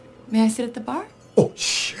May I sit at the bar? Oh,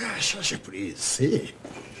 sure, please, sit.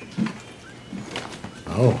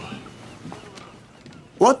 Oh.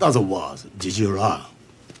 What other words did you learn?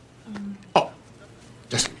 Oh,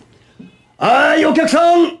 just a minute. はい、お客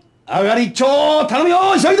さん上がり一丁頼むよ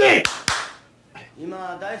急いで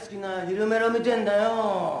今大好きな昼メロ見てんだ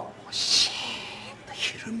よ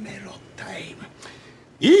昼メロタイム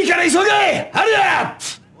いいから急げハリア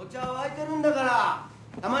ップお茶沸いてるんだから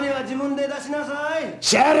たまには自分で出しなさい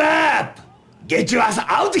Shut up! Get your ass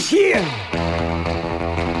out here!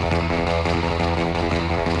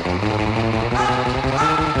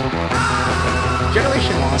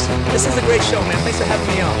 Generation Lost. This is a great show, man. Thanks for having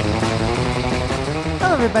me on.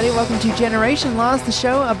 Hello, everybody. Welcome to Generation Lost, the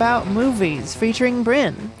show about movies featuring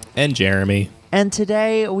Bryn. And Jeremy. And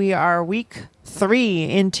today we are week 3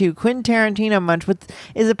 into Quentin Tarantino month, which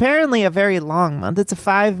is apparently a very long month. It's a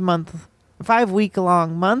 5-week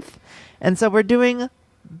long month. And so we're doing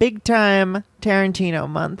big time Tarantino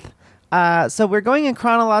month. So we're going in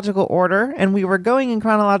chronological order, and we were going in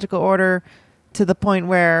chronological order to the point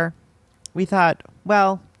where we thought,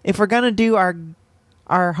 well, if we're going to do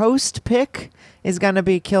our host pick is going to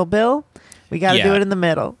be Kill Bill, we got to do it in the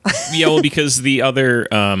middle. Yeah, well, because the other,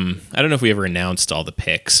 I don't know if we ever announced all the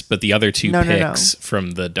picks, but the other two picks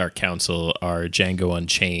from the Dark Council are Django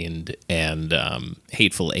Unchained and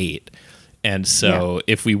Hateful Eight. And so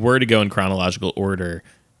if we were to go in chronological order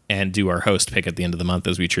and do our host pick at the end of the month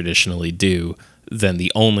as we traditionally do, then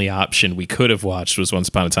the only option we could have watched was Once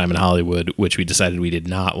Upon a Time in Hollywood, which we decided we did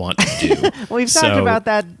not want to do. We've talked about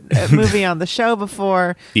that movie on the show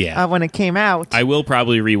before when it came out. I will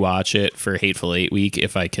probably rewatch it for Hateful Eight week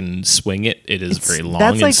if I can swing it. It is very long,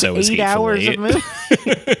 that's like and so is Hateful 8 hours Eight. Of movie.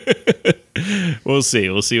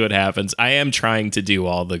 We'll see what happens. I am trying to do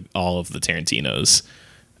all of the Tarantinos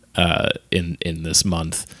in this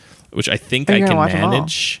month, which I think I can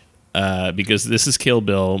manage. Because this is Kill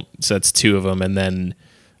Bill, so that's 2 of them, and then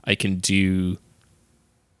I can do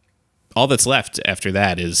all that's left after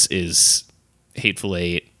that is Hateful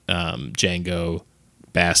Eight, Django,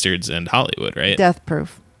 Bastards, and Hollywood, right? Death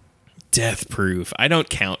Proof. Death Proof. I don't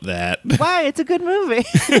count that. Why? It's a good movie.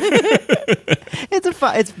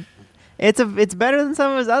 It's better than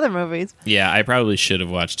some of his other movies. Yeah, I probably should have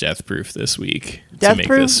watched Death Proof this week Death to make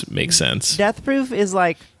Proof, this make sense. Death Proof is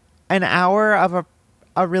like an hour of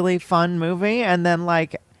a really fun movie, and then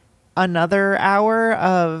like another hour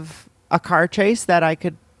of a car chase that I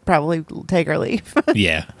could probably take or leave.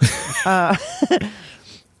 Yeah.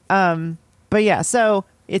 But yeah, so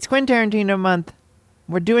it's Quentin Tarantino month.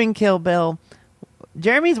 We're doing Kill Bill.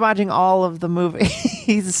 Jeremy's watching all of the movie.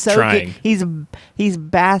 He's so trying. Good. He's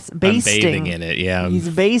basting. I'm bathing in it. Yeah. He's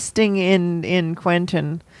basting in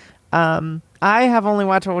Quentin. I have only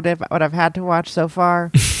watched what I've had to watch so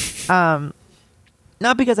far.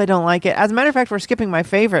 Not because I don't like it. As a matter of fact, we're skipping my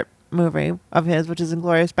favorite movie of his, which is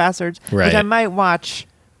Inglourious Basterds, which I might watch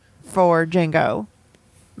for Django.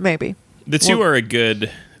 Maybe. The two are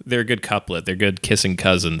they're a good couplet. They're good kissing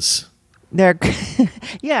cousins. They're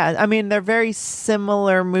I mean, they're very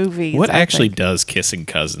similar movies. What actually does kissing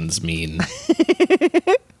cousins mean?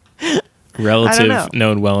 Relative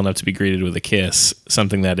known well enough to be greeted with a kiss,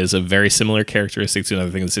 something that is a very similar characteristic to another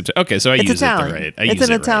thing. Okay, so it's use Italian. it right. It's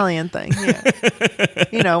an Italian thing.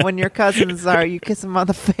 Yeah. When your cousins you kiss them on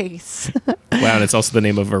the face. Wow, and it's also the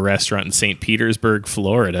name of a restaurant in St. Petersburg,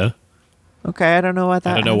 Florida. Okay, I don't know what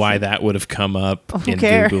that. I don't know why that would have come up in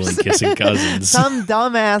cares? Google and kissing cousins. Some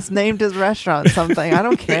dumbass named his restaurant something. I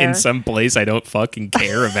don't care. In some place I don't fucking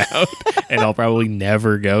care about, and I'll probably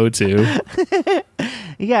never go to.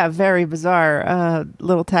 Yeah, very bizarre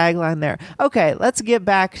little tagline there. Okay, let's get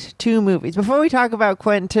back to movies. Before we talk about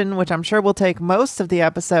Quentin, which I'm sure will take most of the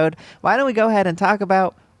episode, why don't we go ahead and talk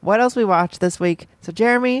about what else we watched this week? So,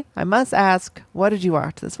 Jeremy, I must ask, what did you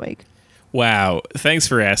watch this week? Wow, thanks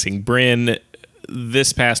for asking. Bryn,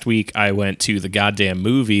 this past week I went to the goddamn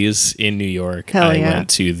movies in New York. Hell yeah. I went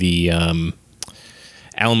to the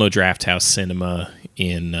Alamo Drafthouse Cinema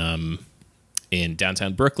in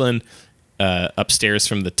downtown Brooklyn. Upstairs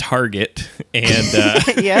from the Target,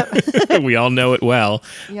 and Yep. we all know it well.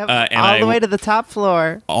 Yep. And all the way to the top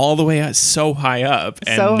floor. All the way so high up,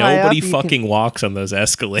 and so nobody fucking walks on those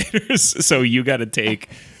escalators. So you got to take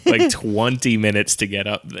like 20 minutes to get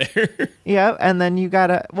up there. Yep, and then you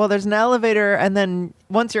gotta. Well, there's an elevator, and then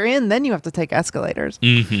once you're in, then you have to take escalators.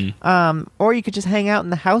 Mm-hmm. Or you could just hang out in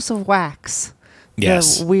the House of Wax.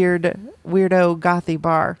 Yes. The weirdo gothy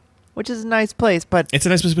bar. Which is a nice place, but... It's a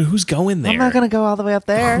nice place, but who's going there? I'm not going to go all the way up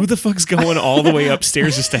there. Who the fuck's going all the way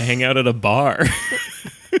upstairs just to hang out at a bar?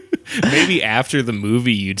 Maybe after the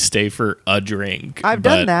movie you'd stay for a drink. I've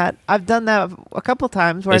done that. I've done that a couple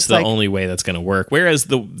times where it's the like, only way that's going to work. Whereas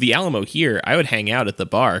the Alamo here, I would hang out at the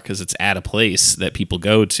bar because it's at a place that people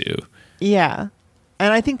go to. Yeah.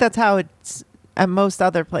 And I think that's how it's at most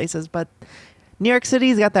other places. But New York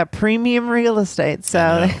City's got that premium real estate,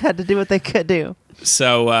 so they had to do what they could do.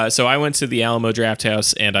 So I went to the Alamo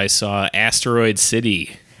Drafthouse and I saw Asteroid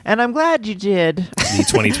City. And I'm glad you did. The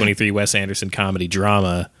 2023 Wes Anderson comedy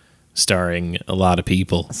drama starring a lot of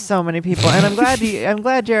people. So many people. And I'm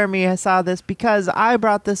glad Jeremy saw this because I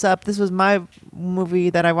brought this up. This was my movie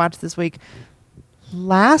that I watched this week.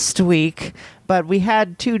 Last week, but we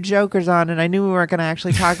had two jokers on and I knew we weren't going to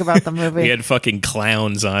actually talk about the movie. We had fucking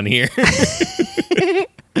clowns on here.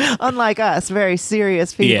 Unlike us, very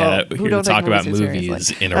serious people. Yeah, who here don't to talk about movies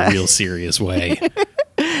movies in a real serious way.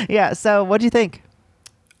 Yeah, so what do you think?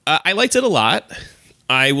 I liked it a lot.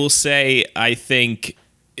 I will say I think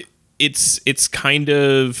it's kind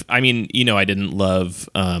of, I mean, I didn't love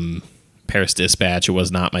Paris Dispatch. It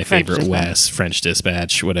was not my favorite Wes. French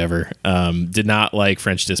Dispatch, whatever. Did not like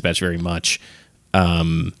French Dispatch very much.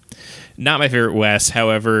 Not my favorite Wes.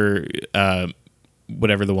 However,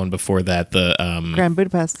 whatever the one before that, the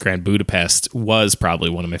Grand Budapest was probably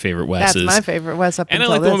one of my favorite Wes's. That's my favorite Wes up and I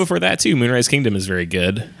until like this. the one before that too. Moonrise Kingdom is very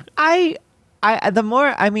good. I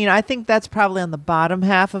think that's probably on the bottom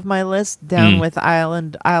half of my list, down with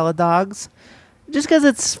Isle of Dogs, just because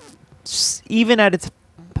it's even at its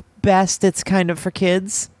best, it's kind of for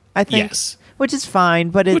kids. I think, yes, which is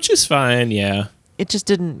fine, but which is fine, yeah. It just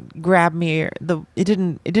didn't grab me. It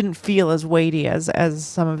didn't feel as weighty as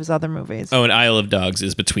some of his other movies. Oh, and Isle of Dogs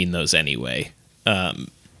is between those anyway. Isle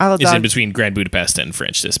of Is Dogs in between Grand Budapest and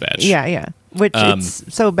French Dispatch. Yeah. Which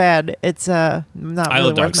it's so bad. It's not Isle really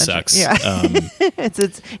of Dogs worth mentioning. sucks.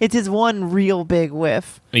 Yeah, it's his one real big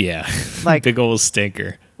whiff. Yeah, like big old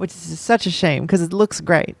stinker. Which is such a shame because it looks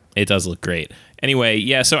great. It does look great. Anyway,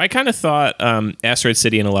 yeah. So I kind of thought Asteroid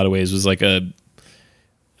City in a lot of ways was like a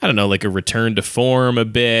return to form a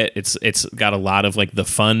bit. It's got a lot of like the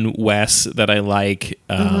fun Wes that I like.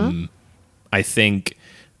 I think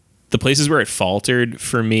the places where it faltered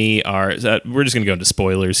for me are, we're just going to go into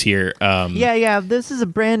spoilers here. Yeah. This is a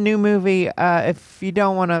brand new movie. If you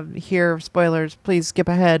don't want to hear spoilers, please skip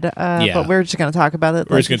ahead. But we're just going to talk about it.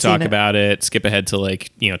 We're just going to talk about it. Skip ahead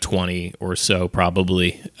to 20 or so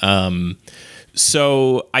probably.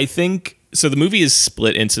 So I think, the movie is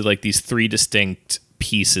split into like these three distinct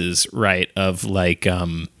pieces, right? Of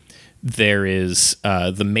there is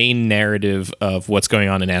the main narrative of what's going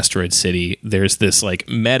on in Asteroid City. There's this like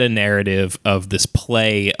meta narrative of this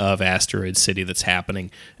play of Asteroid City that's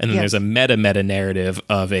happening, and then there's a meta narrative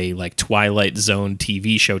of a like Twilight Zone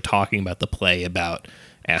TV show talking about the play about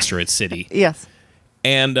Asteroid City. Yes.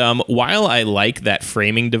 And while I like that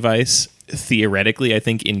framing device theoretically, I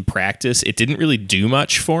think in practice it didn't really do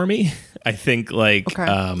much for me. I think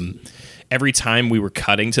every time we were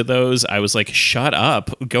cutting to those, I was like, shut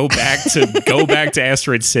up. Go back to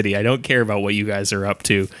Asteroid City. I don't care about what you guys are up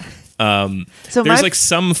to. There's like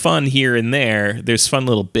some fun here and there. There's fun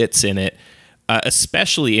little bits in it.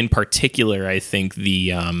 Especially in particular, I think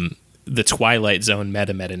the Twilight Zone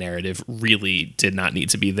meta narrative really did not need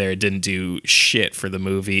to be there. It didn't do shit for the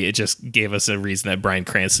movie. It just gave us a reason that Bryan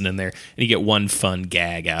Cranston in there, and you get one fun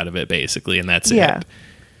gag out of it basically, and that's it.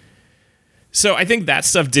 So I think that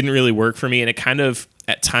stuff didn't really work for me, and it kind of,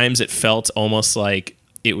 at times, it felt almost like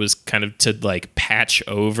it was kind of to like patch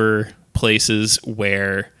over places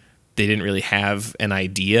where they didn't really have an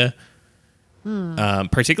idea.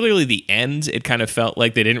 Particularly the end, it kind of felt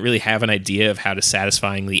like they didn't really have an idea of how to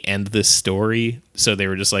satisfyingly end this story. So they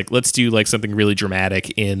were just like, let's do like something really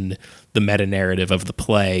dramatic in the meta narrative of the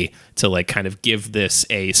play to like kind of give this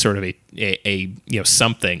a sort of a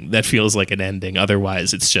something that feels like an ending.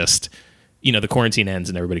 Otherwise, it's just, the quarantine ends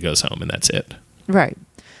and everybody goes home and that's it. Right.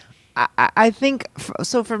 I think,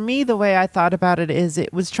 so for me, the way I thought about it is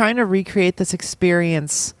it was trying to recreate this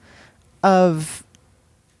experience of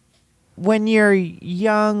when you're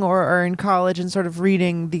young or are in college and sort of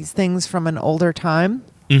reading these things from an older time.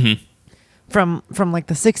 Mm-hmm. From like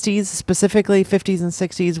the 60s, specifically 50s and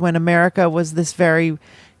 60s, when America was this very...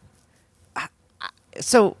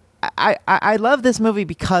 So I love this movie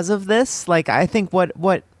because of this. Like, I think what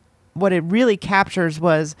it really captures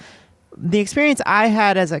was the experience I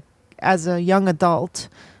had as a young adult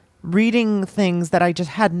reading things that I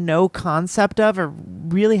just had no concept of or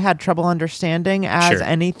really had trouble understanding as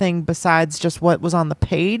anything besides just what was on the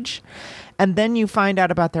page. And then you find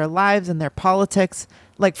out about their lives and their politics.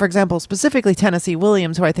 Like, for example, specifically Tennessee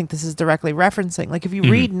Williams, who I think this is directly referencing. Like, if you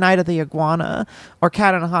read Night of the Iguana or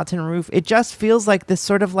Cat on a Hot Tin Roof, it just feels like this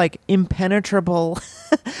sort of like impenetrable,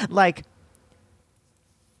 like,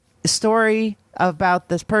 story about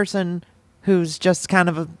this person who's just kind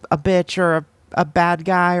of a bitch or a bad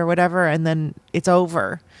guy or whatever, and then it's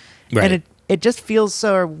over. Right. And it just feels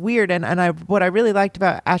so weird. And what I really liked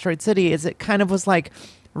about Asteroid City is it kind of was like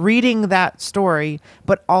reading that story,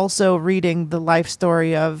 but also reading the life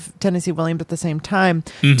story of Tennessee Williams at the same time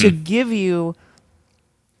to give you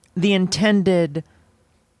the intended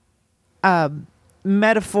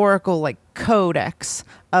metaphorical like codex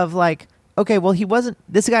of like, okay, well,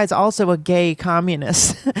 this guy's also a gay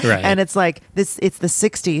communist. Right. And it's like it's the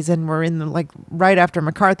 60s and we're in the, like right after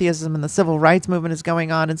McCarthyism and the civil rights movement is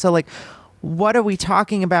going on. And so like, what are we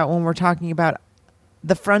talking about when we're talking about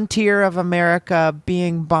the frontier of America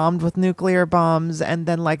being bombed with nuclear bombs and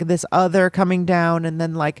then like this other coming down and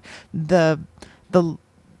then like the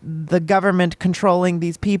government controlling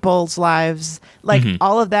these people's lives, like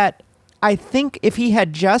all of that. I think if he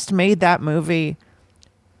had just made that movie,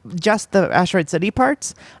 just the Asteroid City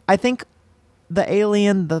parts, I think the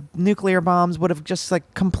alien, the nuclear bombs would have just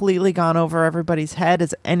like completely gone over everybody's head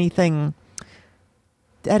as anything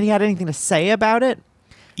that he had anything to say about it.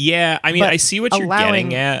 Yeah, I mean, But I see what you're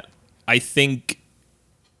getting at. I think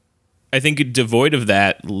devoid of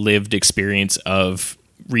that lived experience of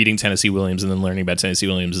reading Tennessee Williams and then learning about Tennessee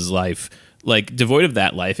Williams' life, like devoid of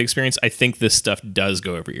that life experience, I think this stuff does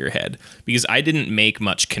go over your head because I didn't make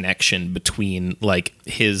much connection between like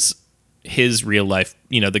his real life,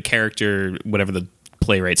 the character, whatever the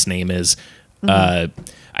playwright's name is. I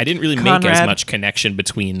didn't really make as much connection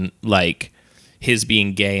between like his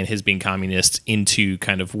being gay and his being communist into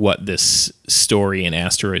kind of what this story in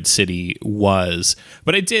Asteroid City was.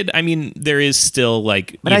 But I mean, there is still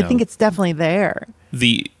like, but I think it's definitely there.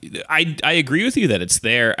 I agree with you that it's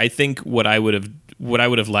there. I think what I would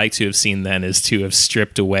have liked to have seen then is to have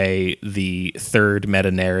stripped away the third meta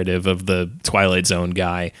narrative of the Twilight Zone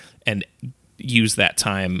guy and use that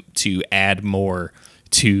time to add more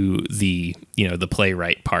to the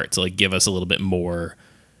playwright part to like give us a little bit more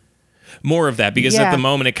of that, because at the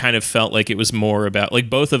moment it kind of felt like it was more about like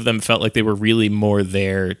both of them felt like they were really more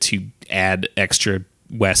there to add extra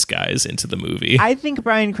West guys into the movie. I think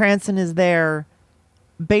Bryan Cranston is there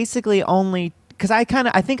basically only because I kind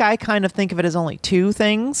of think of it as only two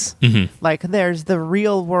things. Like there's the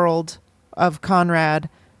real world of Conrad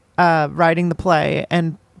writing the play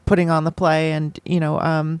and putting on the play, and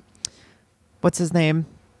what's his name,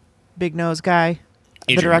 big nose guy,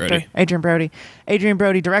 the director, Adrian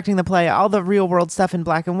Brody directing the play, all the real world stuff in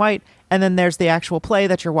black and white, and then there's the actual play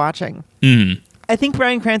that you're watching. I think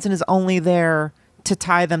Bryan Cranston is only there to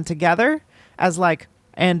tie them together as like,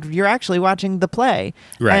 and you're actually watching the play.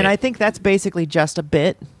 Right. And I think that's basically just a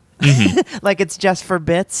bit. Like it's just for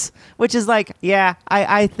bits, which is like, yeah,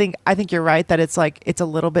 I think you're right that it's like, it's a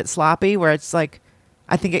little bit sloppy where it's like,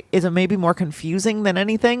 I think it is maybe more confusing than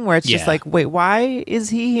anything where it's just like, wait, why is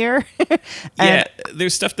he here?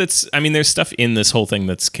 There's stuff there's stuff in this whole thing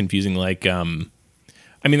that's confusing. Like,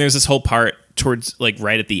 there's this whole part towards like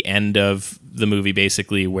right at the end of the movie,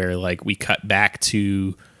 basically, where like we cut back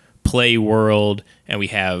to Play World and we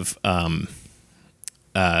have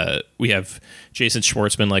Jason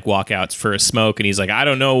Schwartzman like walk out for a smoke and he's like, I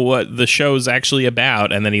don't know what the show's actually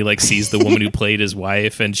about, and then he like sees the woman who played his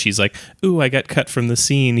wife and she's like, ooh, I got cut from the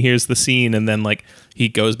scene, here's the scene, and then like he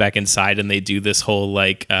goes back inside and they do this whole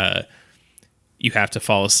like you have to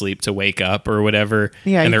fall asleep to wake up or whatever,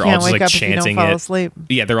 and they're all just like chanting it.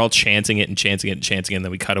 Yeah, they're all chanting it and chanting it and chanting it, and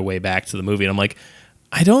then we cut away back to the movie and I'm like,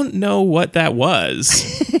 I don't know what that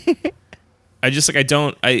was. I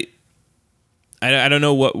don't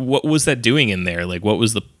know what was that doing in there? Like what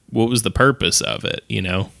was the purpose of it,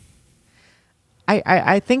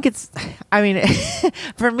 I think it's,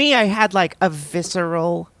 for me, I had like a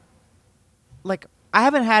visceral, like I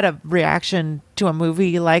haven't had a reaction to a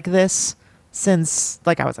movie like this since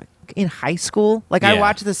like I was like in high school. Like I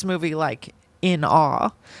watched this movie like in awe.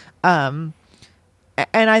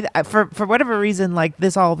 And I for whatever reason, like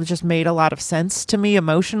this all just made a lot of sense to me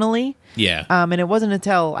emotionally. Yeah. And it wasn't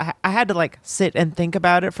until I had to like sit and think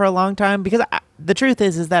about it for a long time, because the truth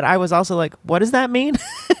is that I was also like, what does that mean?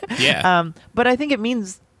 Yeah. But I think it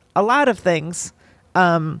means a lot of things,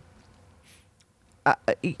 about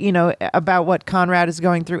what Conrad is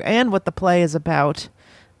going through and what the play is about.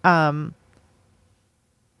 And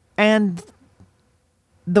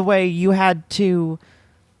the way you had to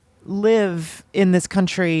live in this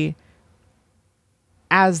country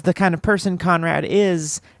as the kind of person Conrad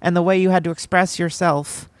is, and the way you had to express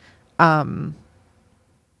yourself at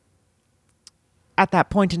that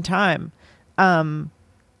point in time. And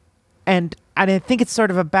I think it's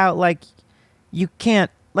sort of about like, you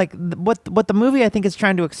can't, like, what the movie I think is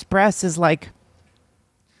trying to express is like,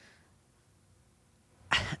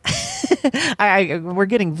 we're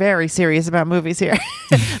getting very serious about movies here,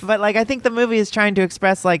 but like, I think the movie is trying to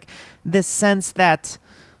express like this sense that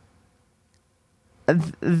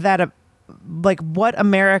like what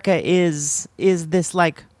America is this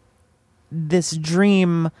like this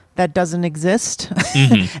dream that doesn't exist.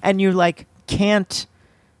 Mm-hmm. And you like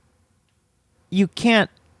you can't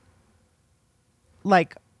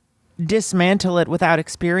like dismantle it without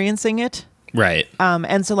experiencing it. Right.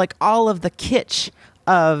 And so like all of the kitsch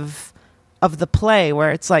of the play,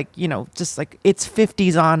 where it's like, you know, just like it's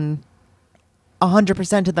 50s on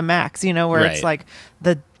 100% to the max, you know, where right. It's like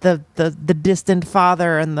the distant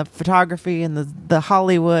father and the photography and the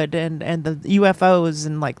Hollywood and the UFOs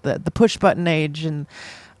and like the push button age and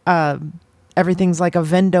everything's like a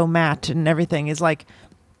Vendomat and everything is like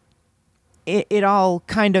it all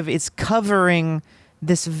kind of is covering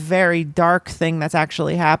this very dark thing that's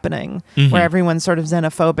actually happening, mm-hmm. where everyone's sort of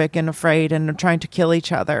xenophobic and afraid and trying to kill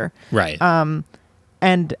each other. Right. And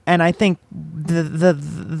I think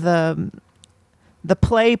the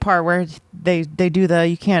play part where they do the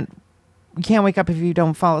you can't wake up if you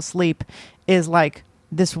don't fall asleep is like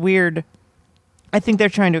this weird. I think they're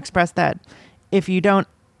trying to express that if you don't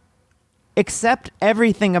accept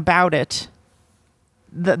everything about it,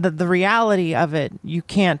 the reality of it, you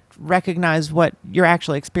can't recognize what you're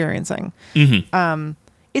actually experiencing. Mm-hmm.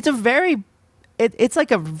 It's a very, it's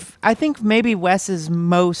like I think maybe Wes's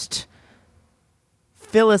most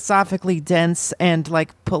philosophically dense and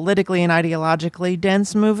like politically and ideologically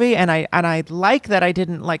dense movie, and I like that I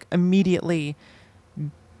didn't like immediately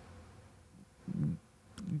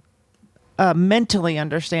mentally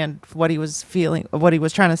understand what he was feeling, what he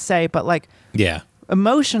was trying to say, but like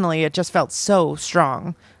emotionally it just felt so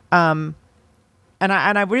strong. And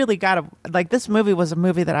I really gotta like, this movie was a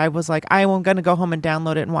movie that I was like, I am gonna go home and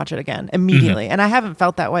download it and watch it again immediately. Mm-hmm. And I haven't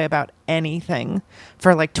felt that way about anything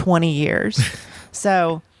for like 20 years.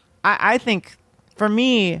 So I think for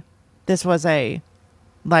me, this was a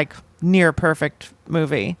like near perfect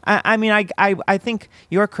movie. I mean, I think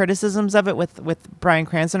your criticisms of it with Bryan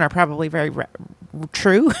Cranston are probably very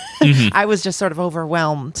true. Mm-hmm. I was just sort of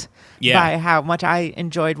overwhelmed by how much I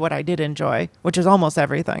enjoyed what I did enjoy, which is almost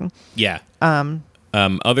everything. Yeah.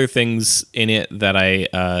 Other things in it that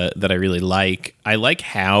I really like. I like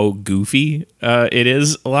how goofy it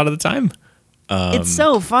is a lot of the time. It's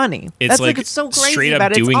so funny. It's like it's so crazy, straight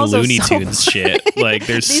up doing Looney Tunes shit. Like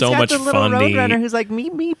there's so much the little funny. Roadrunner who's like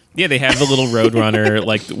meep meep. Yeah, they have the little Roadrunner,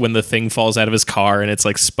 like when the thing falls out of his car and it's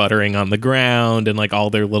like sputtering on the ground, and like all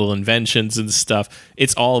their little inventions and stuff.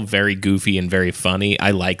 It's all very goofy and very funny.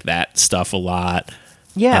 I like that stuff a lot.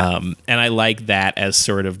 Yeah. And I like that as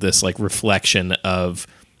sort of this like reflection of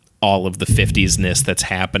all of the 50s-ness that's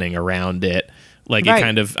happening around it. Like it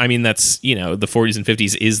kind of, I mean, that's, you know, the 40s and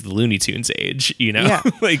 50s is the Looney Tunes age, you know,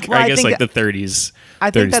 like I guess like the 30s.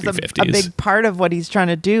 I think that's a big part of what he's trying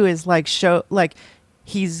to do is like show, like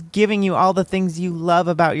he's giving you all the things you love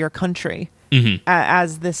about your country. Mm-hmm.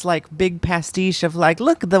 As this like big pastiche of like,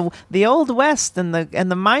 look, the old West and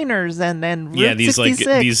the miners and Route these 66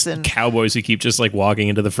 like these cowboys who keep just like walking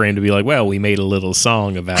into the frame to be like, well, we made a little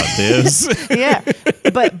song about this. Yeah,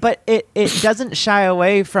 but it doesn't shy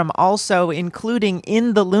away from also including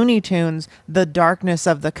in the Looney Tunes the darkness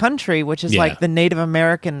of the country, which is like the Native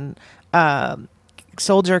American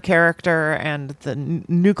soldier character and the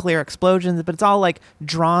nuclear explosions, but it's all like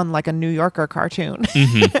drawn like a New Yorker cartoon.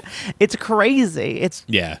 Mm-hmm. It's crazy.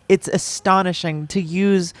 It's astonishing to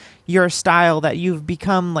use your style that you've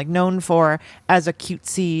become like known for as a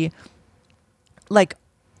cutesy, like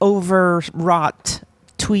overwrought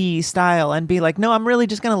twee style and be like, no, I'm really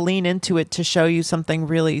just going to lean into it to show you something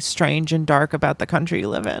really strange and dark about the country you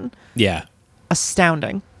live in. Yeah.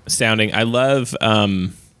 Astounding.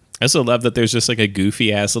 I also love that there's just like a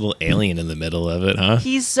goofy ass little alien in the middle of it, huh?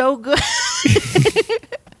 He's so good.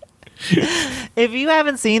 If you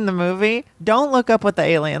haven't seen the movie, don't look up what the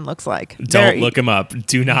alien looks like. Don't look him up.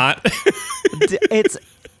 Do not. It's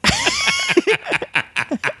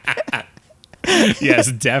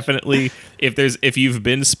yes, definitely. If you've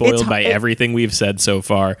been spoiled by everything we've said so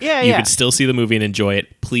far, you could still see the movie and enjoy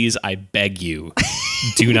it. Please, I beg you,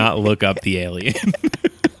 do not look up the alien.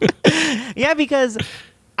 Yeah, because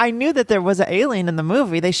I knew that there was an alien in the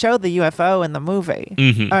movie. They showed the UFO in the movie,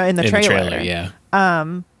 in the trailer. Yeah.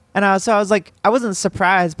 And I was like, I wasn't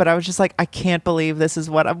surprised, but I was just like, I can't believe this is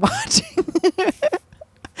what I'm watching.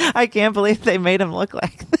 I can't believe they made him look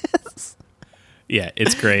like this. Yeah,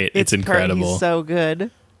 it's great. It's incredible. He's so good.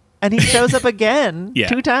 And he shows up again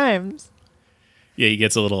 2 times. Yeah, he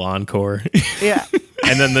gets a little encore. Yeah.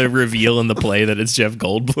 And then the reveal in the play that it's Jeff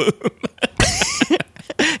Goldblum.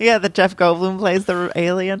 Yeah, that Jeff Goldblum plays the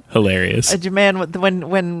alien. Hilarious. Man,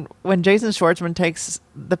 when Jason Schwartzman takes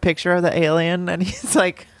the picture of the alien and he's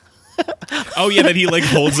like... Oh, yeah, that he like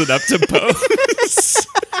holds it up to pose.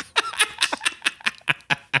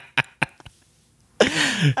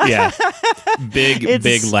 Yeah.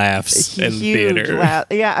 Big laughs in theater.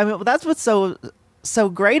 Yeah, I mean, that's what's so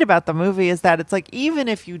great about the movie is that it's like, even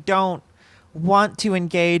if you don't want to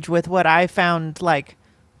engage with what I found like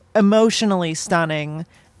emotionally stunning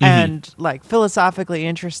and like philosophically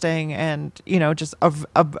interesting and, you know, just a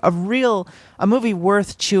movie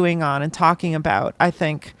worth chewing on and talking about, I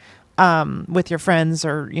think, with your friends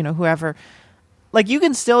or, you know, whoever, like you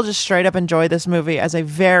can still just straight up enjoy this movie as a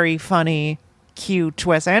very funny, cute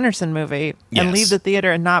Wes Anderson movie and leave the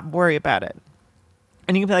theater and not worry about it.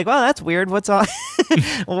 And you can be like, well, that's weird. What's all,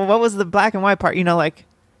 well, what was the black and white part? You know, like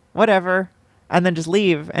whatever. And then just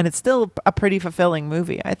leave. And it's still a pretty fulfilling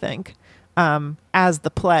movie, I think, as the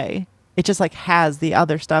play. It just like has the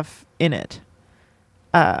other stuff in it.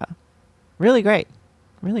 Really great.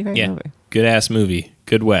 Really great movie. Good ass movie.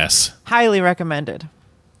 Good Wes. Highly recommended.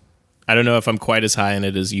 I don't know if I'm quite as high on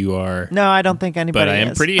it as you are. No, I don't think anybody is. But I am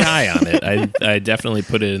is. pretty high on it. I definitely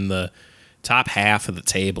put it in the top half of the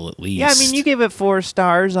table at least. Yeah, I mean, you gave it 4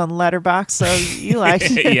 stars on Letterboxd, so you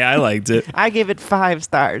liked it. Yeah, I liked it. I gave it 5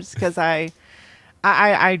 stars because I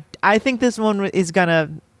think this one is gonna,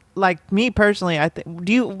 like me personally. I think.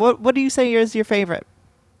 What do you say is your favorite,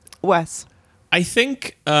 Wes? I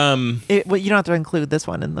think well, you don't have to include this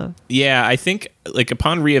one in the. Yeah, I think like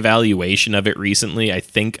upon reevaluation of it recently, I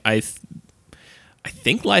think Life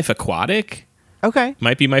Aquatic. Okay.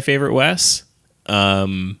 Might be my favorite Wes.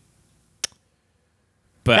 But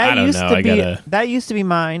that I don't know. That used to be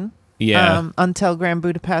mine. Yeah. Until Grand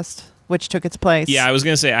Budapest, which took its place. Yeah, I was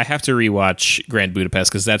gonna say I have to rewatch Grand Budapest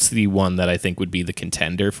because that's the one that I think would be the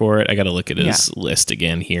contender for it. I got to look at his list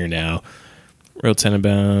again here now. Royal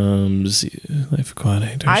Tenenbaums, Life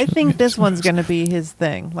Aquatic. I think this one's going to be his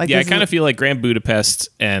thing. Like, yeah, I kind of feel like Grand Budapest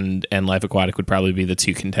and Life Aquatic would probably be the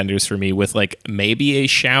 2 contenders for me, with like maybe a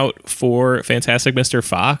shout for Fantastic Mr.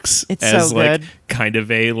 Fox. It's as so like good. Kind of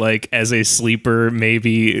a like as a sleeper,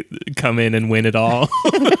 maybe come in and win it all.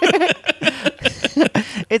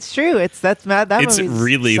 It's true. It's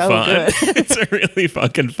really so fun. Good. It's a really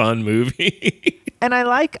fucking fun movie. And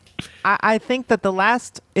I think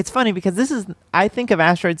that it's funny because I think of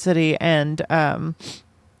Asteroid City and I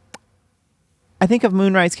think of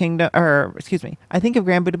Moonrise Kingdom, or excuse me, I think of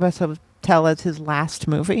Grand Budapest Hotel as his last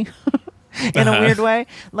movie in a weird way.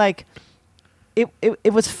 Like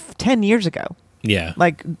it was 10 years ago. Yeah.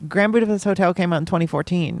 Like Grand Budapest Hotel came out in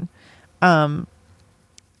 2014.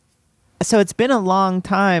 So it's been a long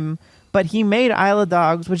time, but he made Isle of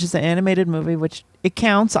Dogs, which is an animated movie, which it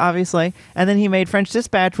counts, obviously. And then he made French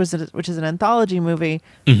Dispatch, which is an anthology movie,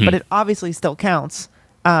 but it obviously still counts.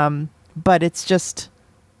 But it's just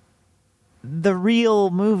the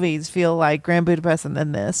real movies feel like Grand Budapest and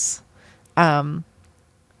then this. And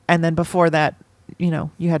then before that, you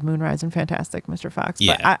know, you had Moonrise and Fantastic Mr. Fox.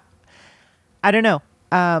 Yeah. But I don't know.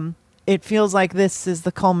 It feels like this is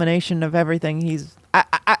the culmination of everything he's...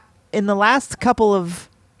 In the last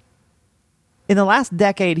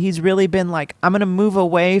decade, he's really been like, I'm going to move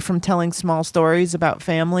away from telling small stories about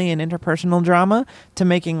family and interpersonal drama to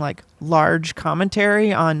making like large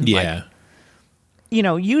commentary on, like, you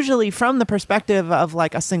know, usually from the perspective of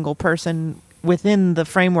like a single person within the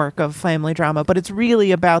framework of family drama, but it's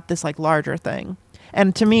really about this like larger thing.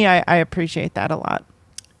 And to me, I appreciate that a lot.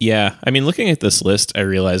 Yeah, I mean, looking at this list, I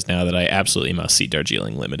realize now that I absolutely must see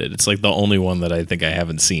Darjeeling Limited. It's like the only one that I think I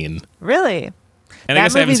haven't seen. Really? And I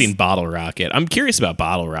guess I haven't seen Bottle Rocket. I'm curious about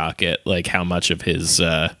Bottle Rocket, like how much of his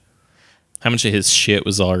shit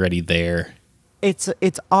was already there. It's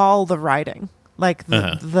all the writing, like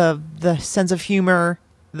the sense of humor,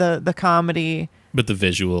 the comedy. But the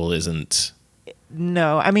visual isn't.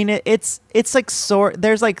 No, I mean it's like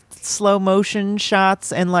there's like slow motion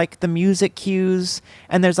shots and like the music cues,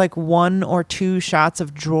 and there's like 1 or 2 shots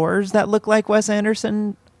of drawers that look like Wes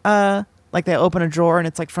Anderson. Like they open a drawer and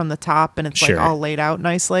it's like from the top and it's like all laid out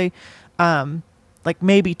nicely. Like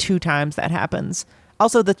maybe 2 times that happens.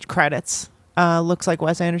 Also the credits looks like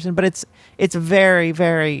Wes Anderson, but it's very,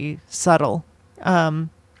 very subtle.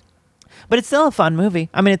 But it's still a fun movie.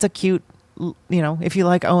 I mean, it's a cute, if you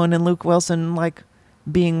like Owen and Luke Wilson, like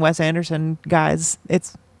being Wes Anderson guys,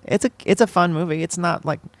 it's a fun movie. It's not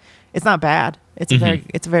bad. It's a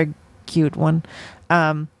very cute one.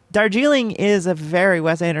 Darjeeling is a very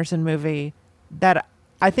Wes Anderson movie that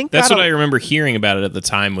I think that's what I remember hearing about it at the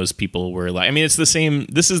time. Was people were like, I mean, it's the same.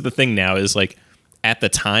 This is the thing now. Is like at the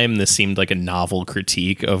time this seemed like a novel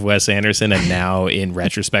critique of Wes Anderson, and now in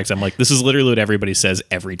retrospect, I'm like, this is literally what everybody says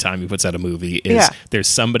every time he puts out a movie. Is there's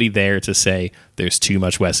somebody there to say there's too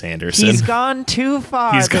much Wes Anderson. He's gone too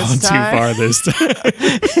far. He's gone too far this time.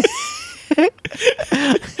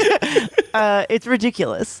 It's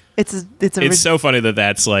ridiculous. It's so funny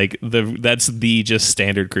that's like that's the just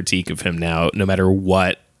standard critique of him now. No matter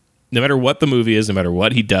what the movie is, no matter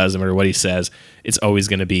what he does, no matter what he says, it's always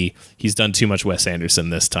going to be he's done too much Wes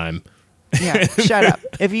Anderson this time. Yeah, shut up.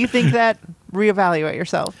 If you think that, reevaluate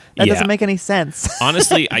yourself. That doesn't make any sense.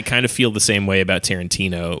 Honestly, I kind of feel the same way about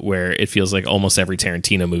Tarantino, where it feels like almost every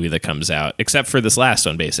Tarantino movie that comes out, except for this last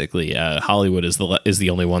one, basically, Hollywood is the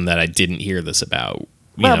only one that I didn't hear this about.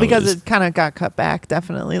 Because it kind of got cut back,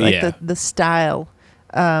 definitely. Like the style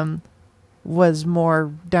was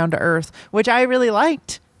more down to earth, which I really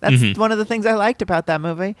liked. That's one of the things I liked about that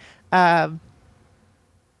movie.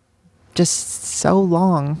 Just so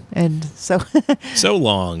long and so so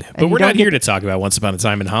long. But we're not here to talk about Once Upon a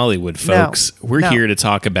Time in Hollywood, folks. We're here to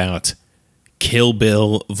talk about Kill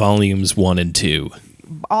Bill Volumes 1 and 2.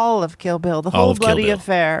 All of Kill Bill, the whole bloody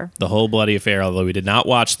affair. The whole bloody affair, although we did not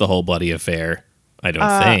watch the whole bloody affair, I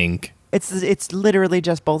don't think. It's literally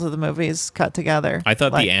just both of the movies cut together. I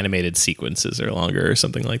thought the animated sequences are longer or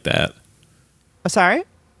something like that. Sorry?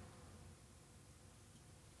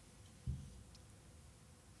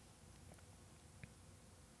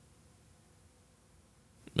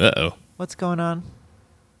 Uh-oh. What's going on?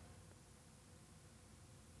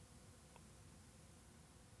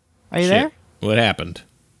 Are you there? What happened?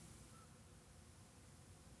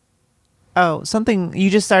 Oh, something. You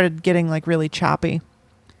just started getting like really choppy.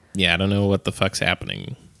 Yeah, I don't know what the fuck's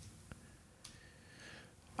happening.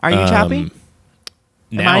 Are you choppy?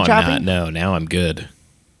 Now Am I choppy? I'm not. No, now I'm good.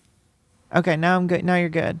 Okay, now I'm good. Now you're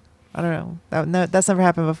good. I don't know. That's never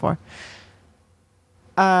happened before.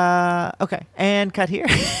 Okay, and cut here.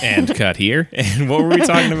 And cut here. And what were we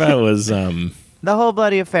talking about was the whole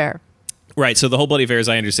bloody affair. Right, so the whole bloody affair, as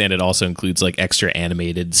I understand it, also includes like extra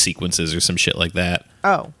animated sequences or some shit like that.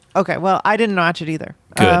 Oh, okay. Well, I didn't watch it either.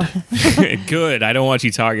 Good. Good. I don't want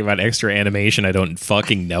you talking about extra animation I don't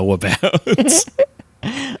fucking know about.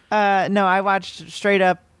 No, I watched straight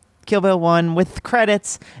up Kill Bill 1 with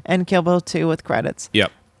credits and Kill Bill 2 with credits.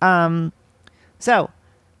 Yep. So,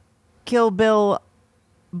 Kill Bill,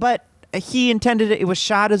 but he intended it was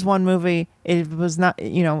shot as one movie. It was not,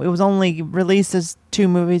 it was only released as two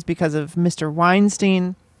movies because of Mr.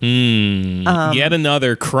 Weinstein. Yet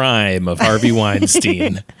another crime of Harvey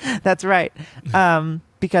Weinstein. That's right.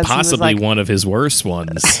 Because possibly one of his worst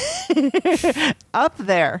ones. Up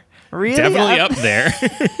there. Really? Definitely up there.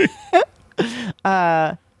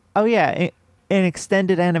 Oh, yeah. An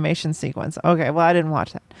extended animation sequence. Okay, well, I didn't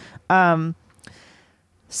watch that.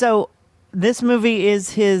 So this movie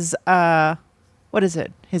is his, what is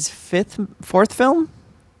it? His fourth film?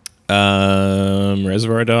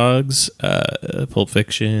 Reservoir Dogs, Pulp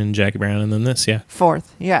Fiction, Jackie Brown, and then this, yeah.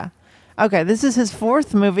 Fourth, yeah. Okay, this is his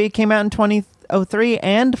fourth movie. It came out in 2003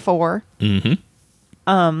 and 4.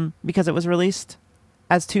 Mm-hmm. Because it was released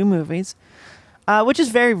as two movies, which is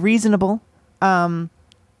very reasonable,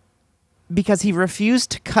 because he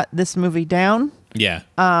refused to cut this movie down. Yeah.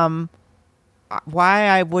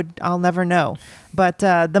 Why I'll never know. But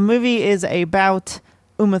the movie is about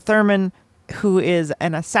Uma Thurman, who is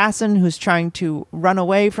an assassin who's trying to run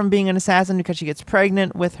away from being an assassin because she gets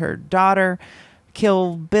pregnant with her daughter.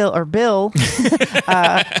 Bill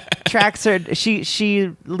tracks her.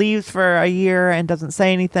 She leaves for a year and doesn't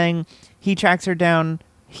say anything. He tracks her down.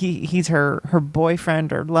 He's her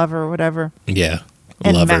boyfriend or lover or whatever. Yeah.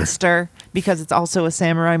 And lover. master, because it's also a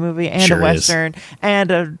samurai movie and a Western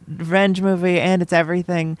and a revenge movie, and it's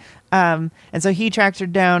everything. And so he tracks her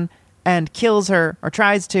down and kills her, or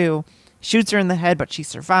tries to, shoots her in the head, but she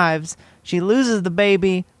survives. She loses the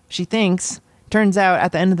baby, she thinks. Turns out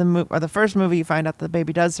at the end of the first movie, you find out the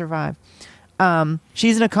baby does survive.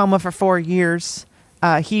 She's in a coma for 4 years.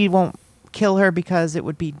 He won't kill her because it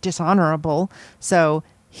would be dishonorable. So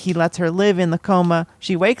he lets her live in the coma.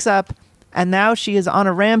 She wakes up, and now she is on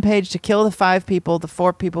a rampage to kill the 5 people, the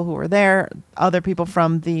 4 people who were there, other people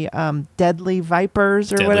from the Deadly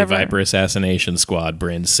Vipers or whatever. Deadly Viper Assassination Squad,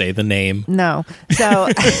 Bryn. Say the name. No. So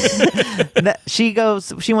she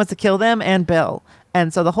wants to kill them and Bill.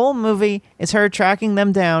 And so the whole movie is her tracking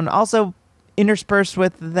them down, also interspersed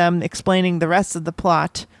with them explaining the rest of the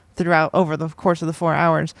plot throughout over the course of the 4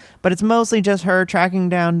 hours. But it's mostly just her tracking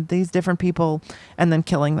down these different people and then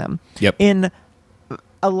killing them. Yep. In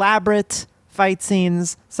elaborate fight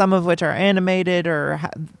scenes, some of which are animated or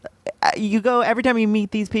you go every time you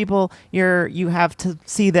meet these people, you have to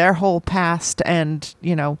see their whole past and,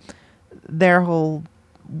 you know, their whole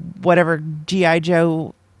whatever G.I.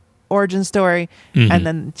 Joe origin story. And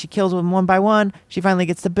then she kills them one by one. She finally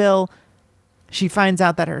gets to Bill. She finds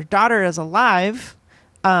out that her daughter is alive,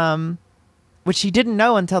 which she didn't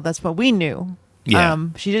know until that's what we knew. Yeah.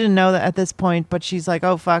 She didn't know that at this point, but she's like,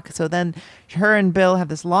 oh, fuck. So then her and Bill have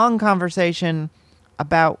this long conversation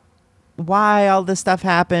about why all this stuff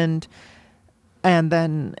happened. And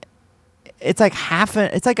then it's like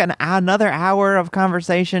another hour of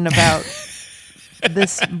conversation about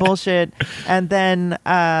this bullshit. And then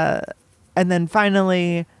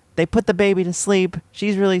finally they put the baby to sleep.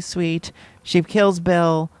 She's really sweet. She kills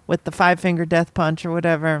Bill with the 5-finger death punch or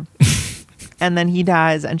whatever. And then he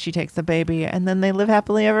dies and she takes the baby and then they live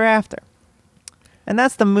happily ever after. And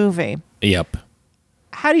that's the movie. Yep.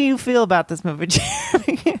 How do you feel about this movie,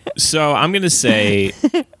 Jeremy? So I'm going to say,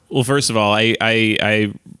 well, first of all,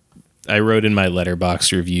 I wrote in my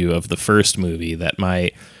Letterboxd review of the first movie that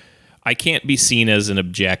I can't be seen as an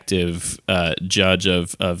objective judge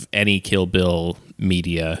of any Kill Bill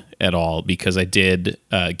media at all, because I did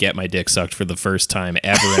get my dick sucked for the first time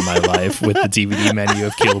ever in my life with the DVD menu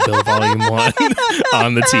of Kill Bill Volume 1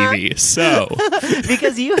 on the TV. So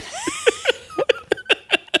because you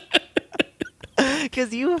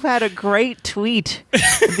had a great tweet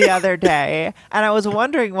the other day, and I was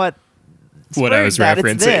wondering what I was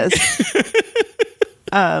referencing.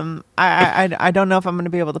 I don't know if I'm going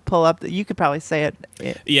to be able to pull up. You could probably say it.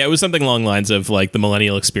 Yeah, it was something along the lines of like the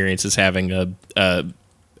millennial experience is having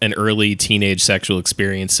an early teenage sexual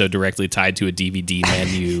experience so directly tied to a DVD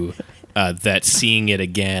menu that seeing it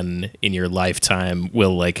again in your lifetime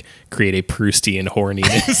will like create a Proustian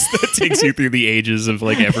horniness that takes you through the ages of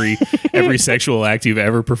like every sexual act you've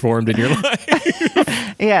ever performed in your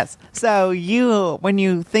life. Yes. So when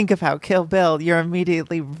you think of how Kill Bill, you're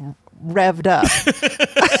immediately revved up.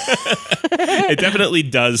 It definitely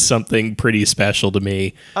does something pretty special to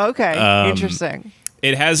me. Okay. Interesting.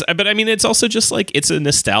 It has, but I mean, it's also just like, it's a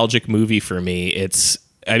nostalgic movie for me.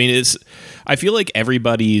 I feel like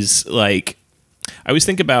everybody's like, I always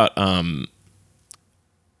think about,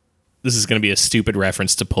 this is going to be a stupid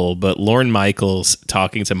reference to pull, but Lorne Michaels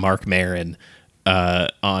talking to Mark Maron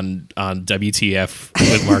on WTF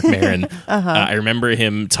with Mark Maron. I remember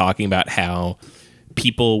him talking about how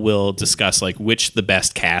people will discuss like which the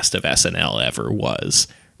best cast of SNL ever was,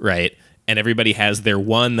 right? And everybody has their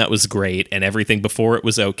one that was great, and everything before it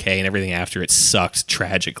was okay, and everything after it sucked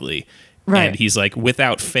tragically. Right. And he's like,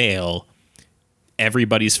 without fail,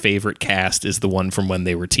 everybody's favorite cast is the one from when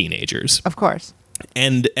they were teenagers. Of course.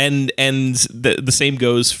 And the same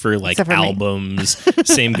goes for like albums.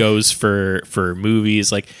 Same goes for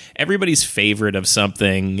movies. Like everybody's favorite of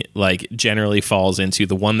something like generally falls into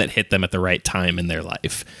the one that hit them at the right time in their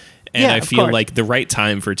life. And I feel like the right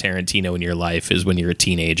time for Tarantino in your life is when you're a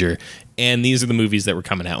teenager. And these are the movies that were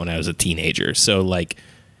coming out when I was a teenager. So like,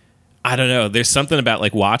 I don't know. There's something about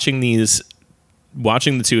like watching the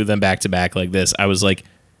two of them back to back like this. I was like,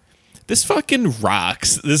 this fucking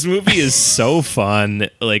rocks. This movie is so fun.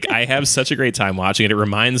 Like, I have such a great time watching it. It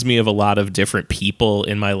reminds me of a lot of different people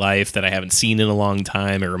in my life that I haven't seen in a long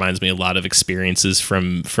time. It reminds me a lot of experiences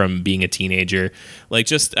from being a teenager. Like,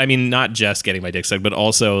 just, I mean, not just getting my dick sucked, but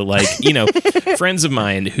also, like, you know, friends of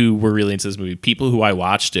mine who were really into this movie, people who I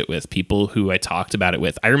watched it with, people who I talked about it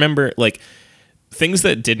with. I remember, like, things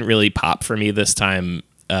that didn't really pop for me this time,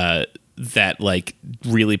 that like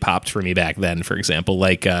really popped for me back then, for example,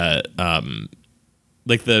 like the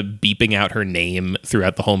beeping out her name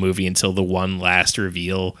throughout the whole movie until the one last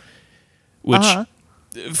reveal, which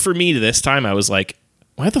for me this time I was like,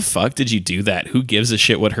 why the fuck did you do that? Who gives a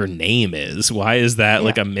shit what her name is? Why is that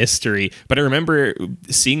like a mystery? But I remember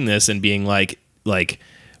seeing this and being like,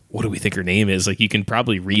 what do we think her name is? Like, you can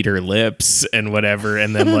probably read her lips and whatever.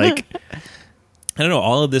 And then like, I don't know,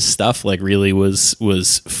 all of this stuff like really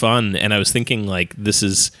was fun. And I was thinking like, this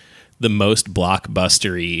is the most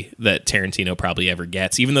blockbustery that Tarantino probably ever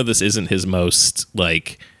gets, even though this isn't his most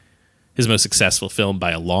successful film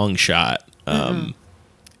by a long shot.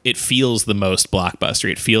 It feels the most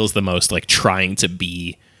blockbuster. It feels the most like trying to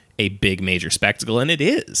be a big major spectacle. And it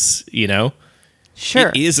is, you know, sure.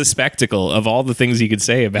 It is a spectacle. Of all the things you could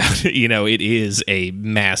say about it, you know, it is a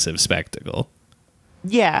massive spectacle.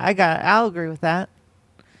 Yeah, I'll agree with that.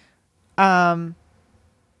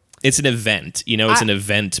 It's an event. It's an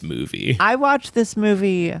event movie. I watched this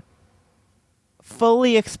movie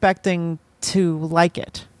fully expecting to like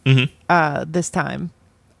it this time.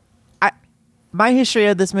 My history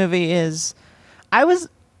of this movie is I've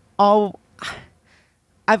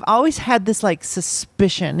always had this like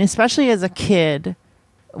suspicion, especially as a kid,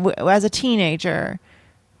 as a teenager,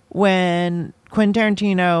 when Quentin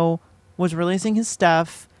Tarantino was releasing his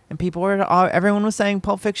stuff and everyone was saying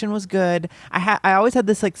Pulp Fiction was good. I always had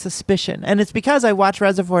this like suspicion, and it's because I watched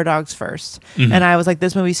Reservoir Dogs first, and I was like,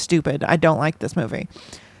 this movie's stupid. I don't like this movie.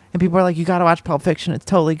 And people were like, you got to watch Pulp Fiction. It's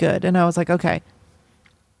totally good. And I was like, okay.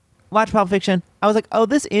 Watch Pulp Fiction. I was like, oh,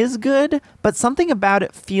 this is good, but something about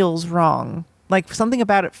it feels wrong. Like something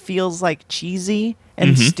about it feels like cheesy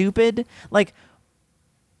and stupid. Like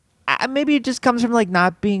maybe it just comes from like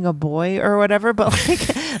not being a boy or whatever, but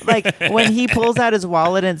like when he pulls out his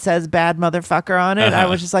wallet and says "bad motherfucker" on it, I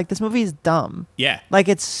was just like, this movie is dumb. Yeah, like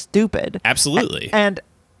it's stupid. Absolutely. And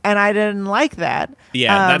I didn't like that.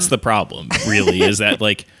 Yeah, that's the problem. Really, is that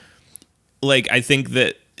like I think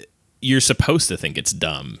that you're supposed to think it's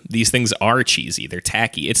dumb. These things are cheesy. They're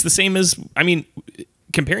tacky. It's the same as, I mean,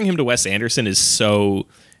 comparing him to Wes Anderson is so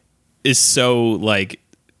like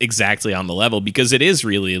exactly on the level, because it is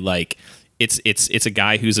really like it's a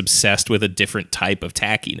guy who's obsessed with a different type of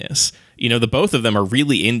tackiness. The both of them are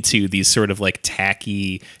really into these sort of like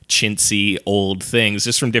tacky, chintzy old things,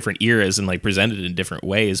 just from different eras and like presented in different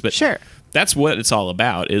ways. But sure, that's what it's all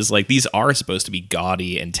about, is like these are supposed to be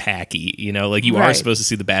gaudy and tacky, like you are supposed to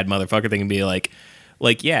see the bad motherfucker thing and be like,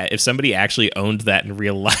 yeah, if somebody actually owned that in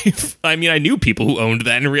real life. I mean, I knew people who owned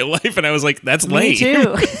that in real life, and I was like, that's lame. Me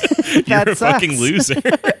too. You're a fucking loser.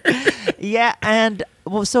 Yeah, and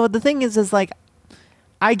well, so the thing is like,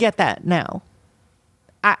 I get that now.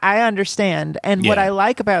 I understand. And what I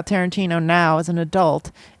like about Tarantino now as an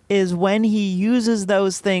adult is when he uses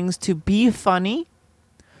those things to be funny,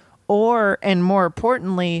 and more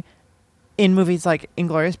importantly, in movies like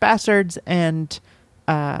Inglourious Basterds and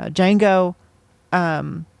Django,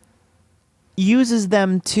 uses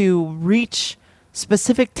them to reach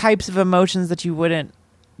specific types of emotions that you wouldn't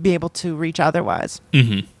be able to reach otherwise.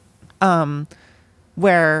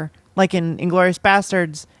 Where, like in Inglourious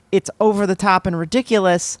Basterds, it's over the top and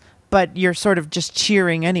ridiculous, but you're sort of just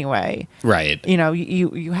cheering anyway. Right.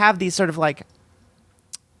 You have these sort of like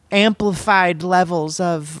amplified levels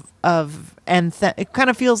of it kind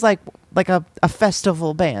of feels like a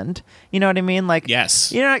festival band. You know what I mean? Like,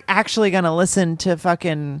 yes, you're not actually gonna listen to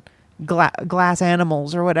fucking Glass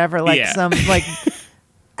Animals or whatever, like some like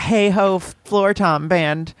hey ho floor tom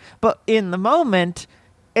band, but in the moment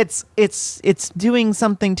it's doing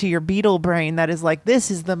something to your Beatle brain that is like, this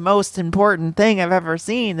is the most important thing I've ever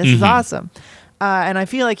seen. This is awesome. And I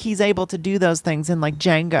feel like he's able to do those things in like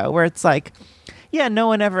Django, where it's like, yeah, no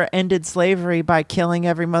one ever ended slavery by killing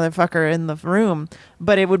every motherfucker in the room,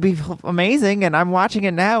 but it would be amazing, and I'm watching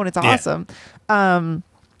it now and it's awesome. And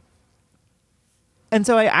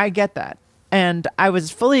so I get that. And I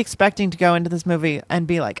was fully expecting to go into this movie and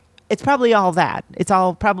be like, it's probably all that. It's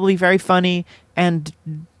all probably very funny and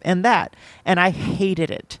that. And I hated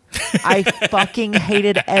it. I fucking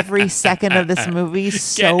hated every second of this movie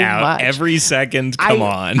so Get out. much. Every second. Come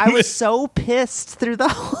on. I was so pissed through the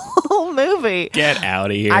whole movie. Get out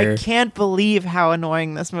of here. I can't believe how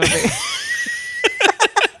annoying this movie is.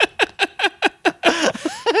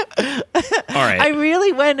 All right. I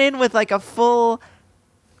really went in with like a full,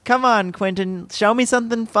 come on, Quentin, show me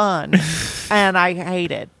something fun. And I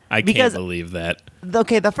hate it. I can't believe that.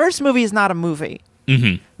 Okay, the first movie is not a movie.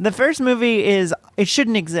 Mm-hmm. The first movie it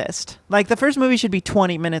shouldn't exist. Like, the first movie should be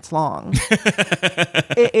 20 minutes long.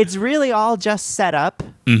 It's really all just set up.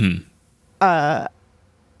 Mm-hmm.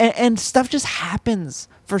 And stuff just happens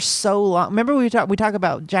for so long. Remember we talk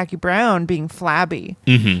about Jackie Brown being flabby.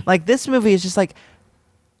 Mm-hmm. Like, this movie is just like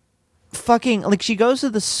fucking, like, she goes to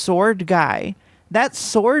the sword guy. That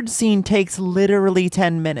sword scene takes literally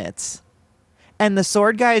 10 minutes. And the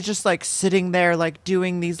sword guy is just like sitting there, like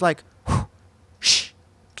doing these like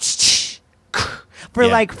for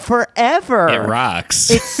like forever. It rocks.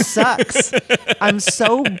 It sucks. I'm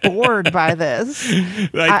so bored by this.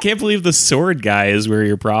 I can't believe the sword guy is where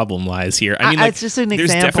your problem lies here. I mean, like, it's just an there's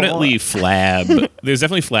example. definitely flab. There's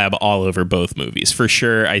definitely flab all over both movies for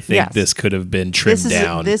sure. I think this could have been trimmed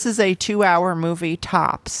down. This is a 2-hour movie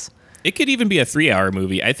tops. It could even be a 3-hour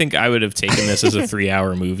movie. I think I would have taken this as a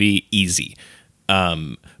 3-hour movie, easy.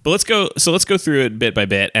 But let's go through it bit by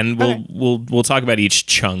bit, and we'll talk about each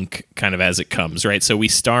chunk kind of as it comes, right? So we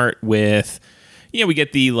start with, we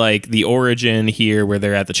get the origin here where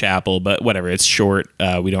they're at the chapel, but whatever, it's short.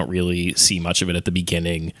 We don't really see much of it at the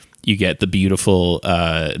beginning. You get the beautiful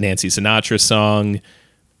Nancy Sinatra song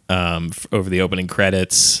over the opening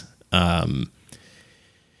credits.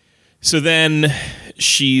 So then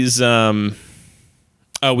she's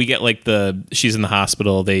we get like she's in the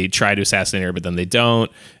hospital. They try to assassinate her, but then they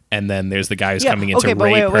don't. And then there's the guy who's coming in to rape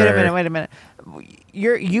her. Wait a minute.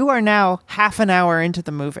 You are now half an hour into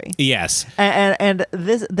the movie. Yes. And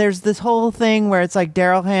there's this whole thing where it's like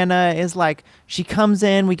Daryl Hannah is like, she comes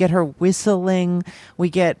in, we get her whistling, we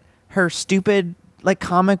get her stupid like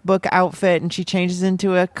comic book outfit, and she changes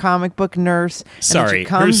into a comic book nurse. Sorry,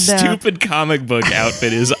 her stupid comic book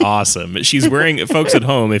outfit is awesome. She's wearing, folks at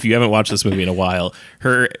home, if you haven't watched this movie in a while,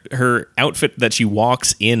 her outfit that she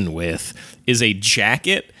walks in with is a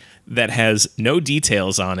jacket that has no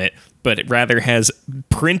details on it, but it rather has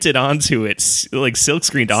printed onto it, like silk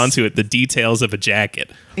screened onto it, the details of a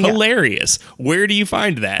jacket. Yeah. Hilarious. Where do you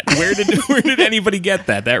find that? Where did anybody get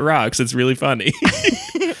that? That rocks. It's really funny.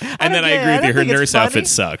 And then I agree with you. Her nurse outfit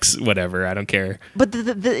sucks. Whatever. I don't care. But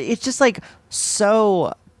it's just like it's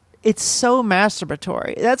so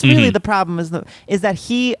masturbatory. That's really the problem. Is that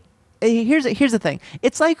here's the thing.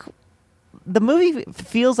 It's like the movie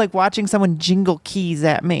feels like watching someone jingle keys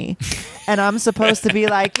at me, and I'm supposed to be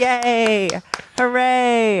like, "Yay,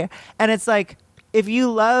 hooray!" And it's like, if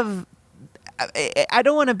you love, I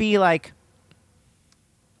don't want to be like,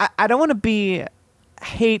 I don't want to be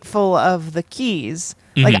hateful of the keys.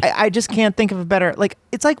 Like I just can't think of a better, like,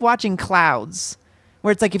 it's like watching clouds,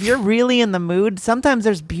 where it's like, if you're really in the mood, sometimes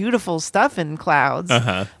there's beautiful stuff in clouds,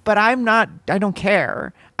 but I don't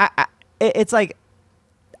care. It's like,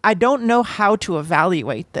 I don't know how to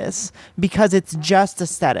evaluate this because it's just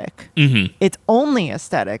aesthetic. It's only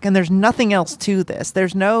aesthetic, and there's nothing else to this.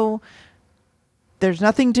 There's nothing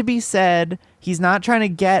to be said. He's not trying to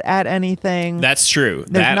get at anything. That's true.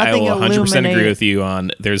 That I will 100% agree with you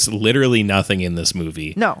on. There's literally nothing in this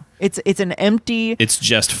movie. No, it's an empty. It's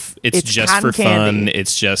just for fun.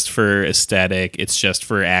 It's just for aesthetic. It's just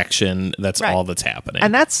for action. That's all that's happening.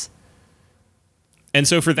 And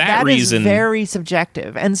so for that reason, is very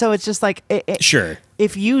subjective. And so it's just like, sure,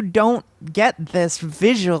 if you don't get this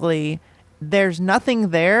visually, there's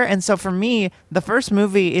nothing there. And so for me, the first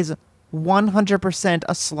movie is 100%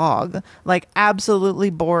 a slog, like absolutely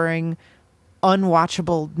boring,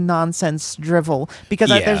 unwatchable nonsense drivel, because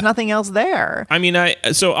there's nothing else there. I mean,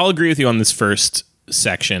 so I'll agree with you on this first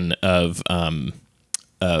section of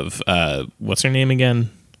what's her name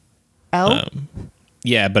again? Elle?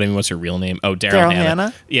 Yeah, but I mean, what's her real name? Oh, Daryl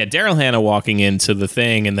Hannah. Yeah, Daryl Hannah walking into the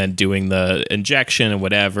thing and then doing the injection and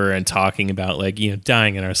whatever, and talking about, like,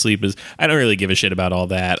 dying in our sleep is. I don't really give a shit about all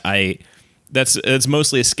that. It's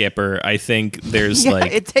mostly a skipper. I think there's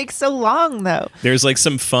it takes so long though. There's like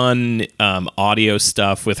some fun audio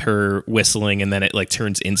stuff with her whistling, and then it like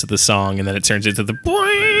turns into the song, and then it turns into the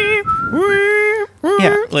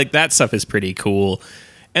like that stuff is pretty cool.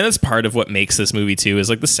 And that's part of what makes this movie too, is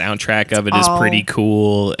like the soundtrack of it is pretty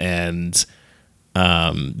cool and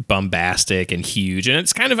bombastic and huge. And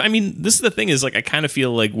it's kind of, I mean, this is the thing, is like, I kind of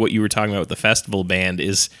feel like what you were talking about with the festival band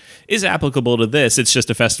is applicable to this. It's just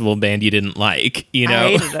a festival band you didn't like,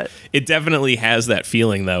 I hated it. It definitely has that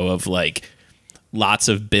feeling though of like lots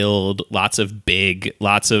of build, lots of big,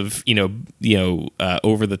 lots of,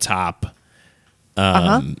 over the top.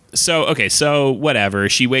 So whatever,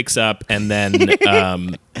 she wakes up, and then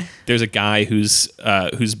there's a guy who's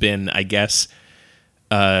been, I guess,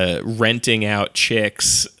 renting out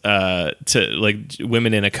chicks to, like,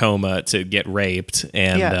 women in a coma to get raped,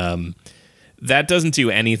 and that doesn't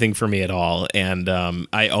do anything for me at all. And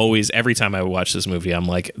I always, every time I watch this movie, I'm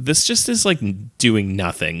like, this just is like doing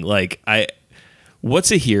nothing. Like,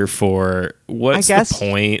 what's it here for? What's the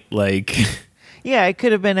point? Like. Yeah, it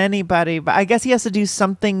could have been anybody, but I guess he has to do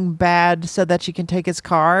something bad so that she can take his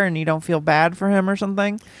car and you don't feel bad for him or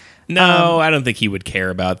something. No, I don't think he would care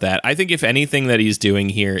about that. I think if anything that he's doing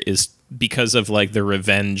here is because of like the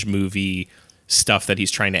revenge movie stuff that he's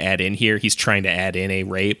trying to add in here. He's trying to add in a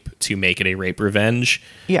rape to make it a rape revenge.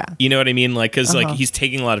 Yeah. You know what I mean? Like, because like he's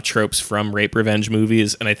taking a lot of tropes from rape revenge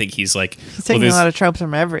movies, and I think he's like... He's taking a lot of tropes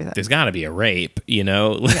from everything. There's got to be a rape, Like,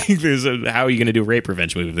 how are you going to do a rape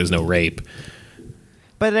revenge movie if there's no rape?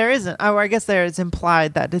 But there isn't. Or I guess there is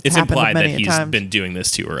implied that it's happened implied many that he's times been doing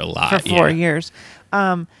this to her a lot for 4 years.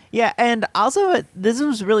 Yeah, and also this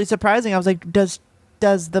was really surprising. I was like, does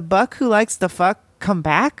the buck who likes to fuck come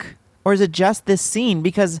back, or is it just this scene?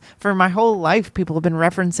 Because for my whole life, people have been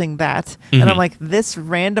referencing that, and I'm like, this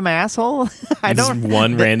random asshole.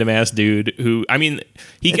 Random ass dude who, I mean,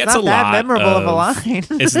 he gets not a that lot memorable of a line.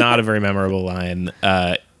 It's not a very memorable line.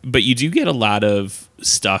 But you do get a lot of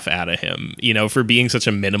stuff out of him, for being such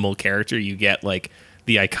a minimal character. You get like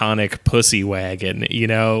the iconic pussy wagon, you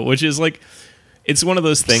know, which is like, it's one of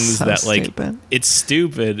those things So that like, stupid. it's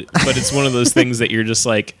stupid, but it's one of those things that you're just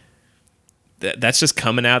like, that's just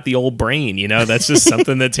coming out the old brain, you know? That's just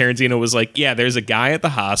something that Tarantino was like, yeah, there's a guy at the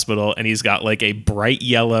hospital and he's got like a bright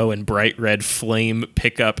yellow and bright red flame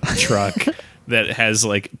pickup truck that has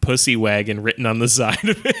like pussy wagon written on the side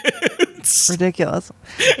of it. Ridiculous.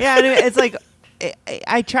 Yeah, anyway, it's like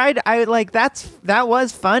that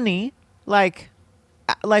was funny. Like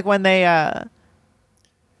when they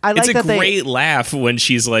I like it's a that great laugh when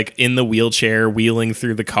she's like in the wheelchair wheeling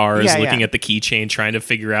through the cars, Yeah, looking yeah. at the keychain, trying to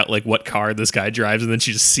figure out like what car this guy drives, and then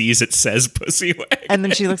she just sees it says pussy wagon. and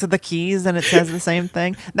then she looks at the keys and it says the same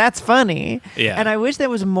thing. That's funny. Yeah. And I wish there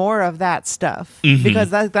was more of that stuff Mm-hmm. because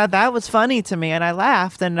that was funny to me and I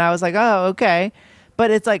laughed and I was like, oh, okay. But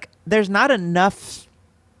it's like there's not enough.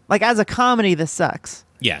 Like as a comedy, this sucks.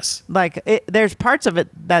 Yes. Like there's parts of it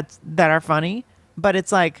that are funny, but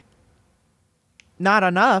it's like not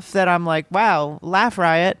enough that I'm like, wow, laugh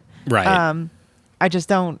riot. Right. I just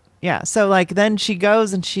don't. Yeah. So like then she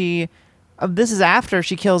goes and she, this is after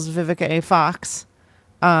she kills Vivica A. Fox,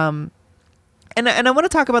 and I want to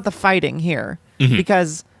talk about the fighting here Mm-hmm.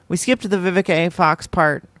 because we skipped the Vivica A. Fox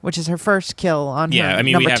part, which is her first kill on Yeah, her. I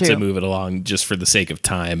mean, we number have 2. to move it along just for the sake of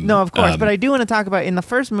time. No, of course, but I do want to talk about in the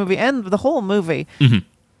first movie and the whole movie,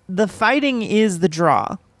 the fighting is the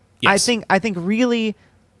draw. Yes. I think really,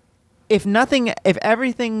 if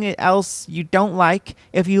everything else you don't like,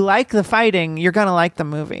 if you like the fighting, you're gonna like the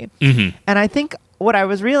movie. And I think what I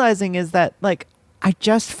was realizing is that like I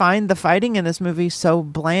just find the fighting in this movie so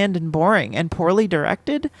bland and boring and poorly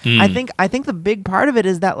directed. I think the big part of it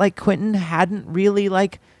is that like Quentin hadn't really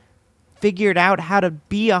like figured out how to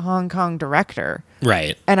be a Hong Kong director.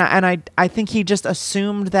 Right. And I think he just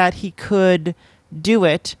assumed that he could do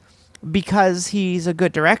it because he's a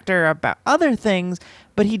good director about other things,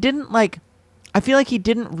 but he didn't like. I feel like he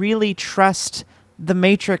didn't really trust the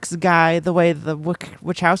Matrix guy the way the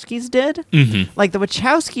Wachowskis did. Like the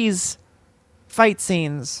Wachowskis' fight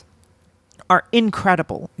scenes are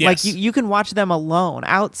incredible. Yes. Like you can watch them alone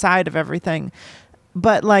outside of everything,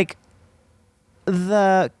 but like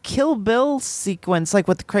the Kill Bill sequence, like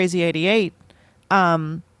with the Crazy 88,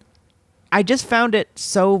 I just found it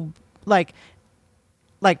so like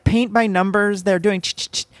paint by numbers. They're doing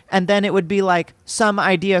and then it would be like some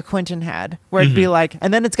idea Quentin had where it'd be like,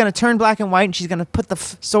 and then it's going to turn black and white and she's going to put the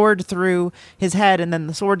sword through his head and then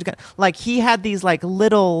the sword's going to, like, he had these like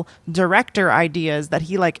little director ideas that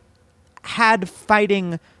he like had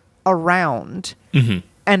fighting around.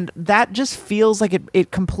 And that just feels like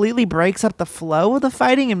it completely breaks up the flow of the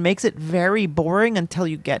fighting and makes it very boring until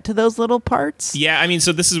you get to those little parts. Yeah, I mean,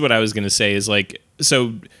 so this is what I was going to say is like,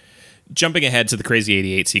 so jumping ahead to the Crazy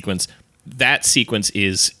 88 sequence, that sequence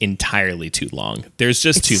is entirely too long. There's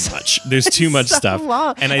just too much. There's too much so stuff.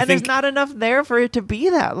 Long. And I think there's not enough there for it to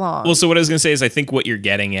be that long. Well, so what I was going to say is I think what you're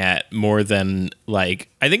getting at more than like,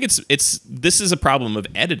 I think this is a problem of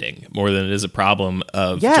editing more than it is a problem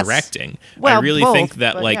of directing. Well, I really both, think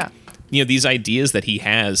that but like, yeah. you know, these ideas that he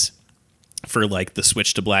has for like the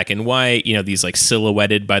switch to black and white, you know, these like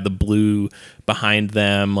silhouetted by the blue behind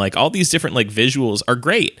them, like all these different like visuals are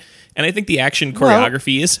great. And I think the action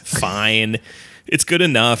choreography is fine. It's good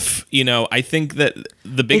enough. You know, I think that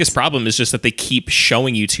the biggest problem is just that they keep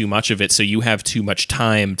showing you too much of it. So you have too much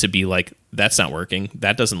time to be like, that's not working.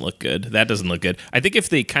 That doesn't look good. That doesn't look good. I think if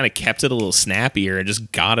they kind of kept it a little snappier and just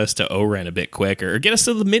got us to O-Ren a bit quicker, or get us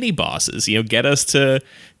to the mini bosses, you know, get us to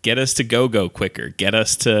go quicker, get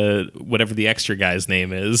us to whatever the extra guy's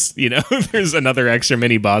name is. You know, there's another extra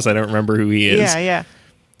mini boss. I don't remember who he is. Yeah.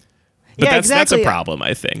 But yeah, that's a exactly. problem,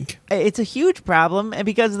 I think. It's a huge problem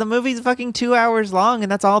because the movie's fucking 2 hours long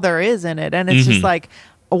and that's all there is in it. And it's just like,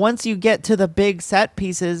 once you get to the big set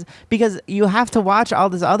pieces, because you have to watch all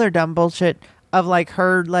this other dumb bullshit of like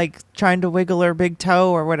her like trying to wiggle her big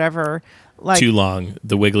toe or whatever. Like Too long.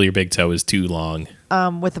 The wiggle your big toe is too long.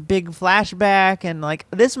 with a big flashback and like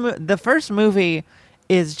the first movie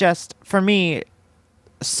is just, for me,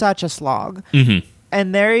 such a slog. And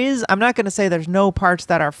I'm not going to say there's no parts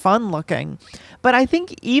that are fun looking, but I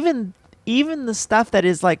think even the stuff that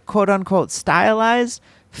is like quote unquote stylized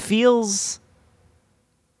feels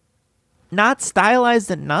not stylized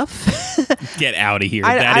enough. Get out of here.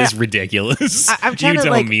 That is ridiculous. I'm trying you to,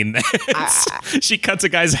 don't like, mean that. She cuts a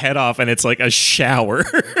guy's head off and it's like a shower.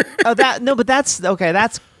 But that's okay.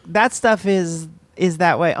 That stuff is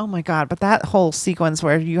that way. Oh my God. But that whole sequence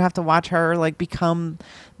where you have to watch her like become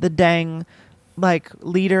the dang like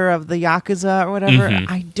leader of the Yakuza or whatever,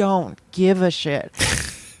 I don't give a shit.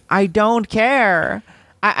 I don't care.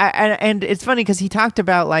 And it's funny because he talked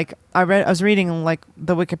about like I was reading like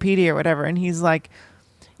the Wikipedia or whatever, and he's like,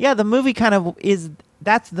 yeah, the movie kind of is.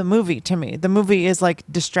 That's the movie to me. The movie is like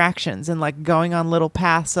distractions and like going on little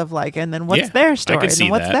paths of like, and then what's their story, I could see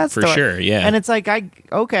and what's that for story, sure. Yeah, and it's like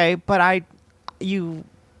but you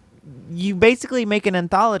basically make an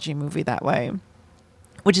anthology movie that way,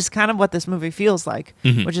 which is kind of what this movie feels like,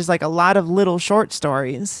 which is like a lot of little short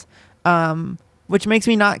stories, which makes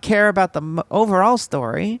me not care about the overall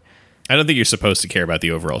story. I don't think you're supposed to care about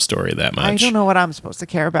the overall story that much. I don't know what I'm supposed to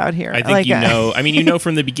care about here. I think I mean, you know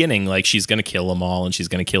from the beginning, like, she's going to kill them all and she's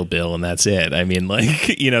going to kill Bill and that's it. I mean,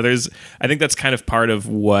 like, I think that's kind of part of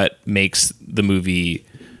what makes the movie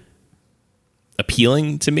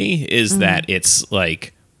appealing to me is that it's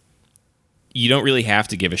like, you don't really have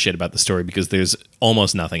to give a shit about the story because there's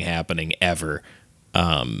almost nothing happening ever.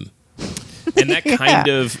 And that kind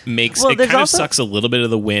of makes it kind of sucks a little bit of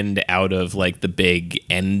the wind out of like the big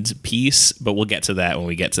end piece, but we'll get to that when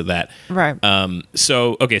we get to that. Right.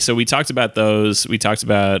 So we talked about those. We talked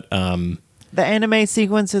about the anime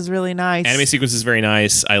sequence is really nice. Anime sequence is very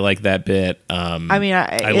nice. I like that bit.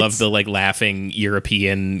 I love the like laughing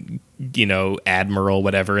European, admiral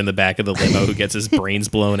whatever in the back of the limo who gets his brains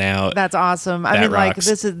blown out. That's awesome. I mean, rocks.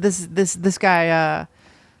 like this guy.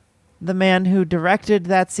 The man who directed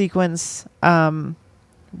that sequence,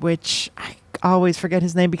 which I always forget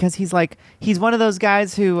his name because he's one of those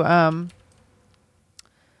guys who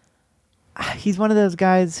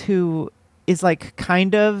is like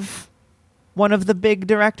kind of one of the big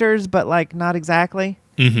directors, but like not exactly.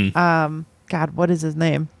 Mm-hmm. God, what is his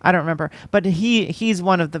name? I don't remember. But he's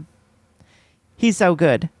one of the. He's so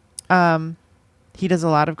good. He does a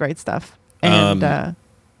lot of great stuff, and.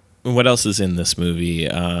 What else is in this movie?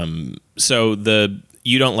 So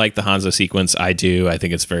you don't like the Hanzo sequence. I do. I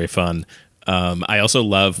think it's very fun. I also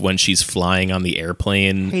love when she's flying on the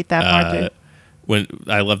airplane. Hate that part too.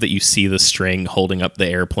 I love that you see the string holding up the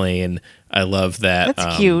airplane. I love that.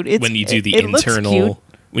 That's cute. When you do the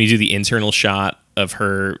internal shot of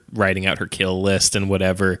her writing out her kill list and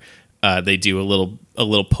whatever, they do a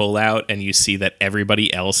little pull out, and you see that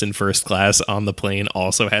everybody else in first class on the plane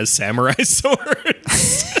also has samurai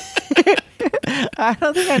swords. I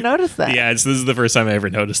don't think I noticed that. Yeah, this is the first time I ever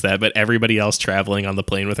noticed that, but everybody else traveling on the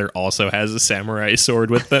plane with her also has a samurai sword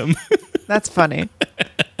with them. That's funny.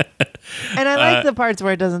 And I like the parts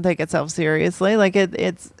where it doesn't take itself seriously. Like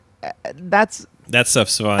that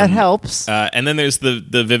stuff's fun. It helps. And then there's the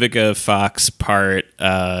Vivica Fox part.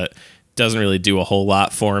 Doesn't really do a whole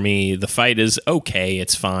lot for me. The fight is okay.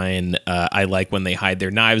 It's fine. I like when they hide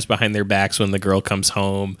their knives behind their backs when the girl comes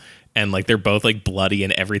home. And like they're both like bloody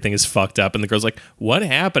and everything is fucked up, and the girl's like, "What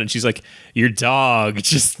happened?" And she's like, "Your dog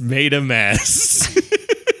just made a mess."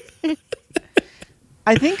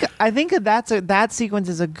 I think that sequence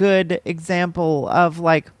is a good example of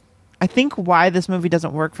like, I think why this movie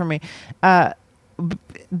doesn't work for me.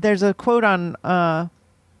 There's a quote on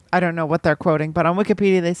I don't know what they're quoting, but on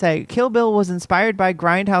Wikipedia they say Kill Bill was inspired by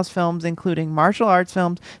grindhouse films, including martial arts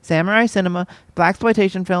films, samurai cinema,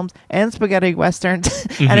 blaxploitation films, and spaghetti westerns.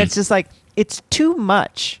 And it's just like, it's too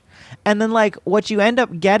much. And then like what you end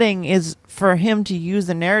up getting is for him to use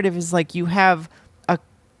the narrative is like you have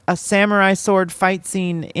a samurai sword fight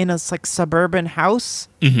scene in a like suburban house.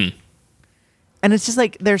 Mm-hmm. And it's just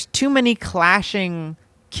like there's too many clashing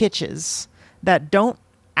kitschs that don't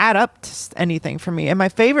add up to anything for me. And my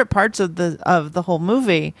favorite parts of the whole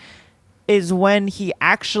movie is when he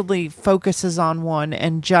actually focuses on one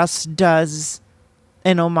and just does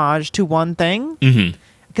an homage to one thing. Mm-hmm.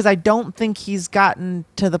 Because I don't think he's gotten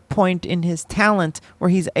to the point in his talent where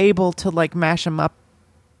he's able to like mash them up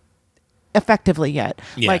effectively yet.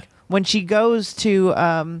 Yeah. Like when she goes to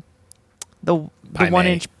the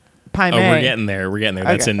 1-inch Pai Mei. Oh, we're getting there.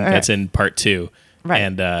 That's Okay, that's in part 2. Right.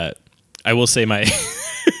 And I will say my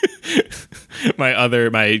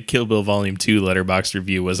my Kill Bill Volume 2 letterbox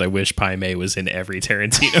review was, I wish Pai Mei was in every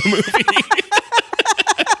Tarantino movie.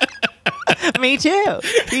 Me too.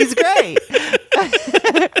 He's great.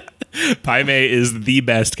 Pai Mei is the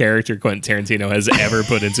best character Quentin Tarantino has ever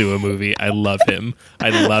put into a movie. I love him. I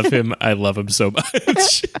love him so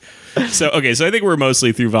much. So I think we're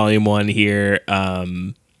mostly through Volume 1 here.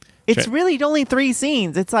 It's really only 3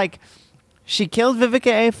 scenes. It's like she kills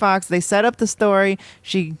Vivica A. Fox. They set up the story.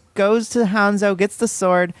 She goes to Hanzo, gets the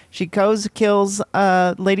sword. She kills Lady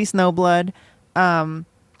Snowblood. And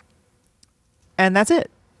that's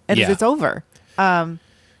it. It's over.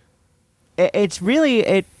 It's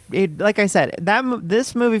really like I said,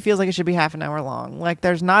 this movie feels like it should be half an hour long. Like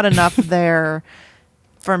there's not enough there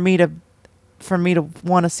for me to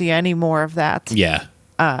want to see any more of that. Yeah.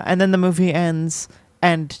 And then the movie ends,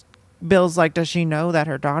 and Bill's like, does she know that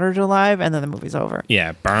her daughter's alive? And then the movie's over.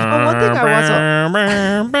 Yeah.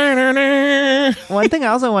 One thing I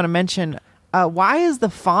also want to mention, why is the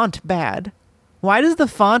font bad? Why does the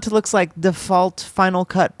font looks like default Final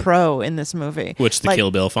Cut Pro in this movie? Which the Kill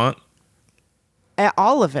Bill font?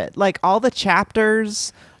 All of it, like all the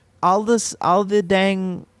chapters, all the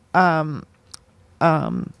dang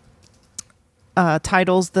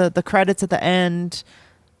titles, the credits at the end,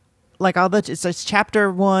 like all it's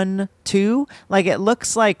chapter 1, 2. Like it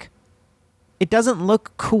looks like it doesn't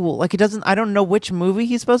look cool. Like it doesn't. I don't know which movie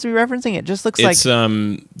he's supposed to be referencing. It just looks like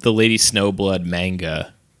the Lady Snowblood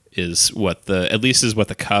manga is what at least is what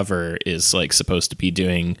the cover is like supposed to be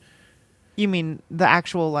doing. You mean the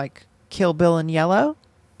actual like Kill Bill in yellow?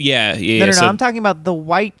 Yeah. No, I'm talking about the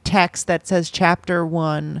white text that says chapter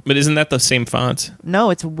 1. But isn't that the same font? No,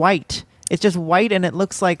 it's white. It's just white, and it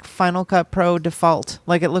looks like Final Cut Pro default.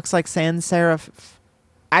 Like it looks like sans serif.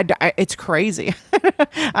 It's crazy.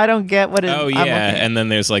 I don't get what it is. Oh, yeah. And then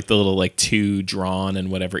there's like the little like 2 drawn and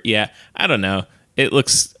whatever. Yeah. I don't know. It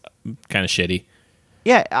looks kind of shitty.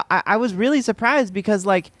 Yeah. I was really surprised because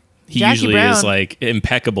like he Jackie usually Brown, is like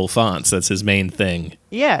impeccable fonts. That's his main thing.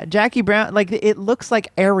 Yeah. Jackie Brown, like it looks like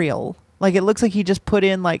Arial. Like it looks like he just put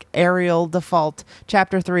in like Arial default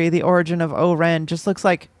chapter 3, The Origin of O-Ren. Just looks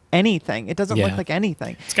like anything. It doesn't look like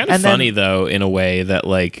anything. It's kind of funny though, in a way that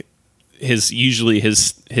like his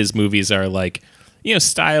movies are like, you know,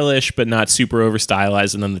 stylish but not super over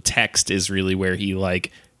stylized, and then the text is really where he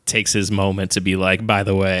like takes his moment to be like, by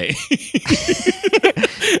the way.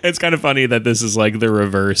 It's kind of funny that this is like the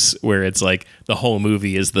reverse, where it's like the whole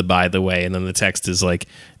movie is the by the way, and then the text is like,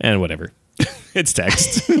 and whatever. It's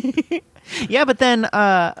text. Yeah, but then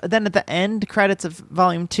at the end credits of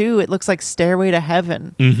Volume 2, it looks like Stairway to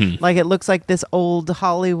Heaven. Mm-hmm. Like it looks like this old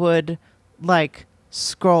Hollywood like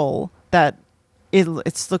scroll that it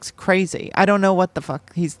looks crazy. I don't know what the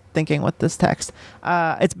fuck he's thinking with this text.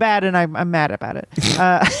 It's bad, and I'm mad about it.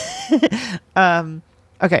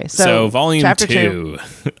 Okay, so Volume chapter 2.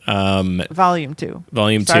 Volume 2.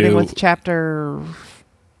 Volume 2. Starting with chapter,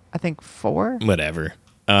 I think 4. Whatever.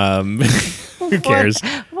 Who cares?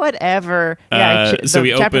 Whatever. Yeah. So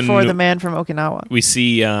we chapter open 4, The Man from Okinawa. We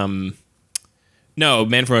see. No,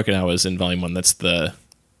 Man from Okinawa is in Volume 1. That's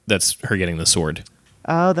her getting the sword.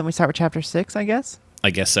 Oh, then we start with chapter 6, I guess. I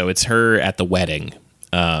guess so. It's her at the wedding,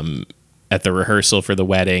 at the rehearsal for the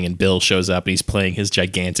wedding, and Bill shows up and he's playing his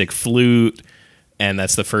gigantic flute, and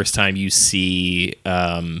that's the first time you see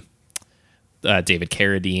David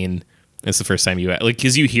Carradine. It's the first time you like,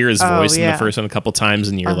 because you hear his voice in the first one a couple times,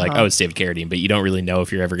 and you're like, oh, it's David Carradine, but you don't really know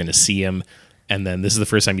if you're ever going to see him. And then this is the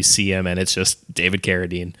first time you see him, and it's just David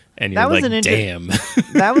Carradine, and you're like, damn.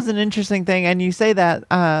 That was an interesting thing, and you say that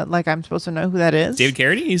like I'm supposed to know who that is. David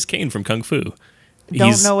Carradine, he's Kane from Kung Fu.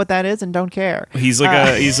 Don't know what that is, and don't care. He's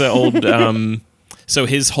like he's an old. So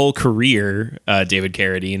his whole career, David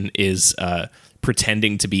Carradine, is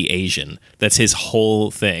pretending to be Asian. That's his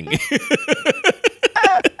whole thing.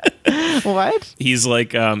 What? He's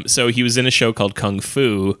like, so he was in a show called Kung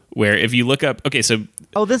Fu, where if you look up, okay, so.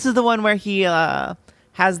 Oh, this is the one where he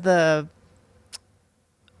has the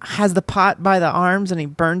pot by the arms and he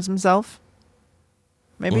burns himself.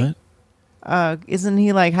 Maybe. What? Isn't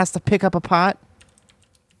he like has to pick up a pot?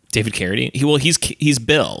 David Carradine. He's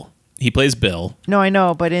Bill. He plays Bill. No, I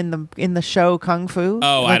know, but in the show Kung Fu.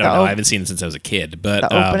 Oh, like I don't know. I haven't seen it since I was a kid, but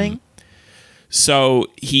the opening. So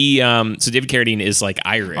so David Carradine is like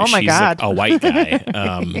Irish. Oh my God. He's like a white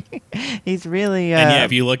guy. He's really. And yeah,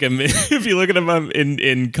 if you look at him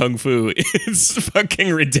in Kung Fu, it's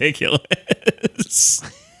fucking ridiculous.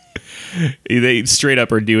 They straight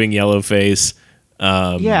up are doing yellow face.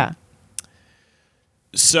 Yeah.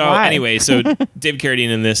 So Why? anyway, so David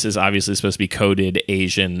Carradine in this is obviously supposed to be coded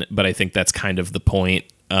Asian, but I think that's kind of the point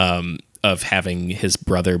of having his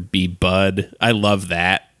brother be Bud. I love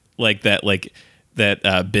that. Like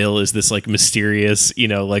that Bill is this like mysterious, you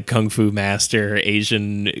know, like kung fu master,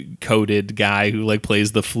 Asian coded guy who like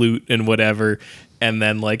plays the flute and whatever. And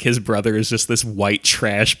then like his brother is just this white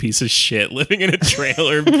trash piece of shit living in a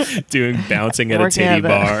trailer bouncing at a titty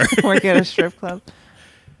bar. Working at a strip club.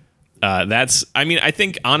 I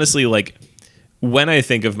think honestly, like when I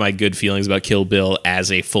think of my good feelings about Kill Bill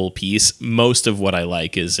as a full piece, most of what I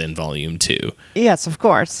like is in Volume 2. Yes, of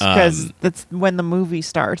course, because that's when the movie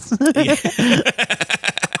starts.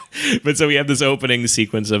 But so we have this opening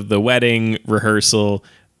sequence of the wedding rehearsal,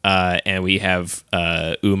 and we have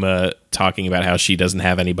Uma talking about how she doesn't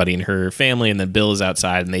have anybody in her family, and then Bill is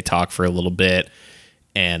outside, and they talk for a little bit.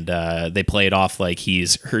 and they play it off like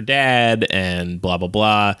he's her dad and blah blah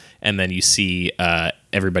blah, and then you see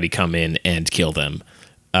everybody come in and kill them.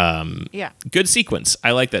 Good sequence.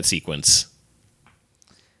 I like that sequence.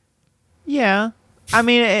 Yeah, I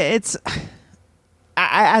mean it's.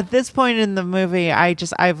 At this point in the movie,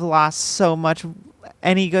 I've lost so much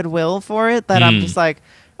any goodwill for it that I'm just like,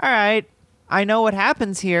 all right, I know what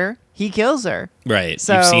happens here. He kills her. Right.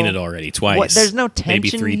 So you've seen it already twice. There's no tension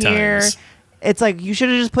maybe 3 here. times. It's like you should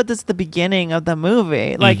have just put this at the beginning of the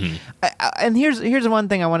movie. Like, and here's one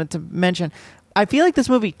thing I wanted to mention. I feel like this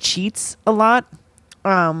movie cheats a lot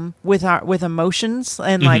with emotions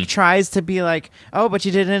and like tries to be like, oh, but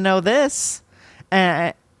you didn't know this,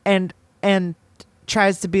 and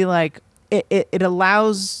tries to be like it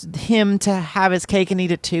allows him to have his cake and eat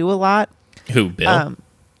it too a lot. Who, Bill?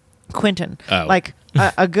 Quentin. Oh. Like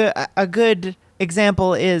a good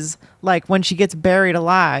example is like when she gets buried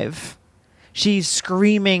alive, she's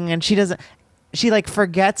screaming and she like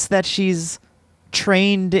forgets that she's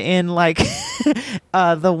trained in like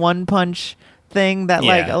the one punch thing that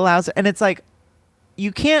like allows, and it's like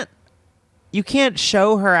you can't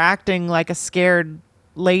show her acting like a scared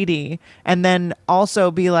lady and then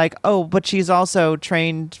also be like, oh, but she's also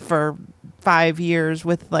trained for 5 years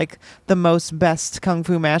with like the most best kung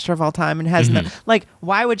fu master of all time and has no, like,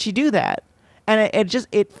 why would she do that? And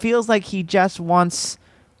it feels like he just wants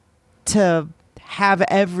to have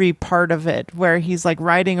every part of it where he's like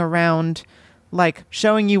riding around like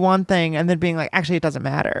showing you one thing and then being like, actually it doesn't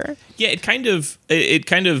matter. Yeah, it kind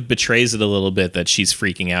of betrays it a little bit that she's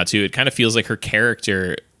freaking out too. It kind of feels like her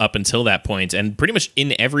character up until that point, and pretty much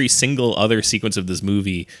in every single other sequence of this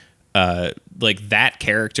movie, like that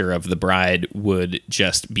character of the bride would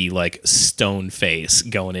just be like stone face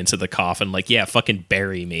going into the coffin, like, yeah, fucking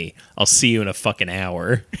bury me. I'll see you in a fucking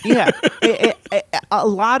hour. Yeah, a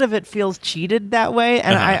lot of it feels cheated that way,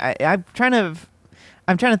 and I'm trying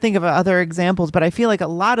to think of other examples, but I feel like a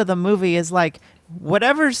lot of the movie is like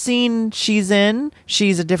whatever scene she's in,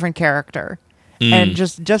 she's a different character. And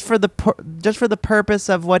just for the purpose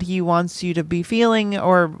of what he wants you to be feeling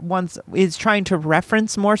or is trying to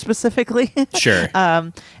reference more specifically. Sure.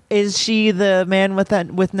 Is she the man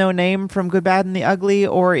with no name from Good, Bad, and the Ugly,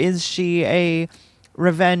 or is she a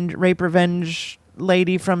rape revenge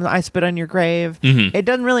lady from I Spit on Your Grave? It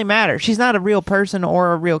doesn't really matter. She's not a real person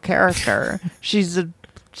or a real character. She's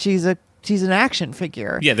an action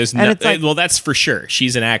figure. Yeah, there's well, that's for sure.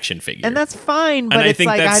 She's an action figure, and that's fine. But it's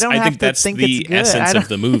like I don't have to think it's good. Essence of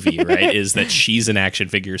the movie, right? Is that she's an action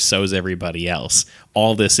figure, so's everybody else.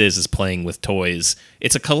 All this is playing with toys.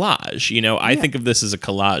 It's a collage. You know, I think of this as a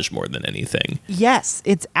collage more than anything. Yes,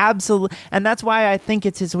 it's absolutely, and that's why I think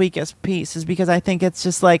it's his weakest piece. Is because I think it's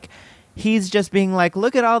just like he's just being like,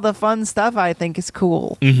 look at all the fun stuff I think is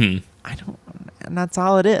cool. And that's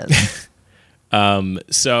all it is.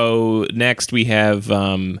 So next we have,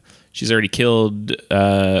 she's already killed,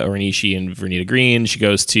 Ornishi and Vernita Green. She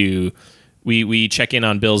goes to, we check in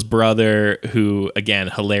on Bill's brother, who again,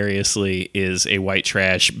 hilariously is a white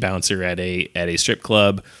trash bouncer at a strip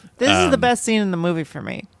club. This is the best scene in the movie for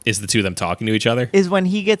me. Is the two of them talking to each other? Is when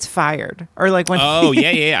he gets fired, or like when. Oh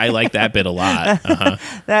yeah, I like that bit a lot.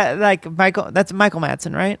 That like that's Michael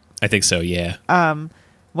Madsen, right? I think so. Yeah.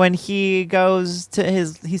 When he goes to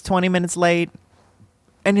he's 20 minutes late,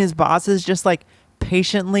 and his boss is just like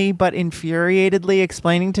patiently but infuriatedly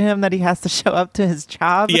explaining to him that he has to show up to his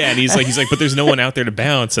job. Yeah, and he's like, but there's no one out there to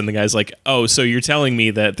bounce. And the guy's like, oh, so you're telling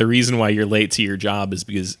me that the reason why you're late to your job is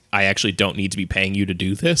because I actually don't need to be paying you to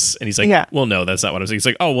do this? And he's like, well, no, that's not what I'm saying. He's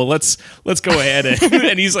like, oh, well, let's go ahead.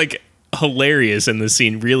 And he's like hilarious in the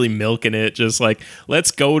scene, really milking it, just like,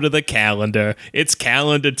 let's go to the calendar. It's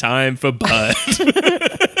calendar time for Bud.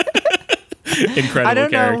 Incredible I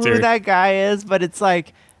don't character. know who that guy is, but it's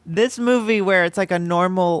like this movie where it's like a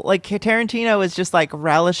normal, like Tarantino is just like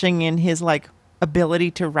relishing in his like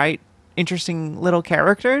ability to write interesting little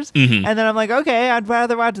characters. And then I'm like, okay, I'd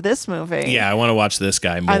rather watch this movie. Yeah, I want to watch this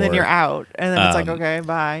guy more. And then you're out. And then it's like, okay,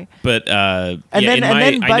 bye. But I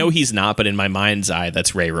know he's not, but in my mind's eye,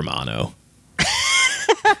 that's Ray Romano.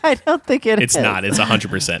 I don't think it's not. It's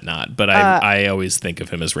 100% not. But I always think of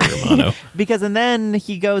him as Ray Romano. Because and then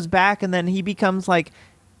he goes back and then he becomes like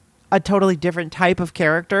a totally different type of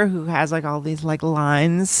character who has like all these like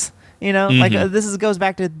lines, you know, like goes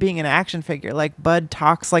back to being an action figure. Like Bud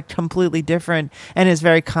talks like completely different and is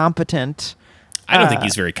very competent. I don't think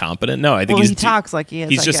he's very competent. No, I think he talks like he is.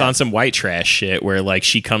 He's just on some white trash shit where like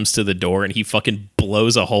she comes to the door and he fucking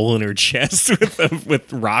blows a hole in her chest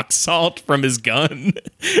with rock salt from his gun.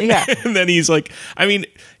 Yeah. And then he's like, I mean,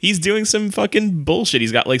 he's doing some fucking bullshit.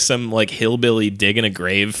 He's got like some like hillbilly digging a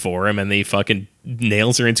grave for him, and they fucking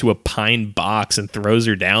nails her into a pine box and throws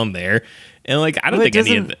her down there. And like, I don't think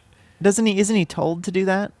any of it. Isn't he told to do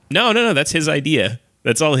that? No. That's his idea.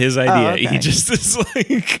 That's all his idea. Oh, okay. He just is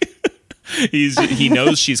like. He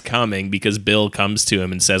knows she's coming because Bill comes to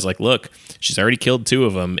him and says like, look, she's already killed 2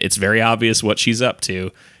 of them. It's very obvious what she's up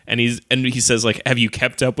to. And he says like, have you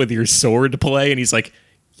kept up with your sword play? And he's like,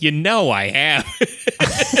 I have.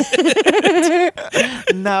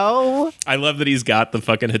 No. I love that he's got the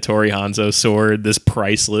fucking Hattori Hanzo sword, this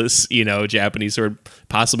priceless, Japanese sword,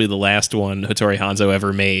 possibly the last one Hattori Hanzo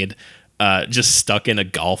ever made, just stuck in a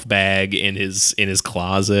golf bag in his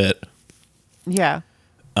closet. Yeah.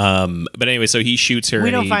 But anyway, so he shoots her. We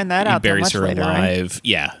and don't find that he out till buries much her later, alive. right?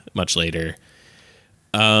 Yeah, much later.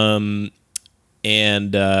 And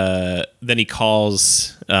then he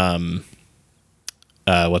calls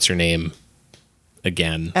what's her name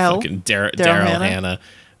again? Fucking Daryl Hannah.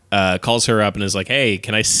 Calls her up and is like, "Hey,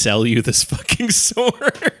 can I sell you this fucking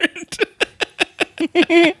sword?"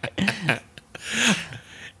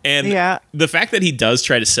 And the fact that he does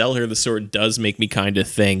try to sell her the sword does make me kind of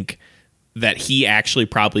think that he actually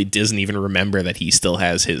probably doesn't even remember that he still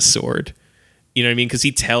has his sword. You know what I mean? Because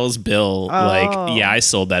he tells Bill, like, yeah, I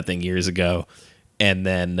sold that thing years ago. And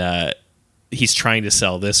then he's trying to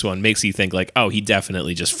sell this one. Makes you think, like, oh, he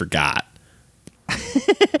definitely just forgot.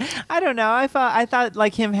 I don't know. I thought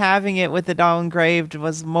like him having it with the doll engraved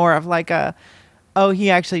was more of like he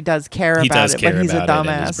actually does care about it, but he's a dumbass.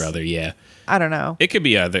 And his brother, yeah. I don't know. It could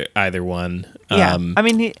be either one. Yeah. I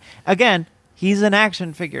mean, he's an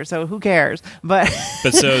action figure, so who cares? But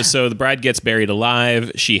so the bride gets buried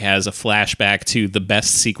alive. She has a flashback to the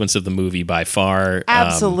best sequence of the movie by far.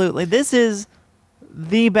 Absolutely. This is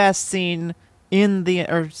the best scene in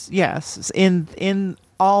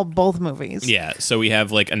both movies. Yeah, so we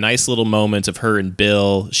have like a nice little moment of her and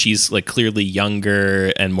Bill. She's like clearly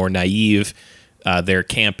younger and more naive. They're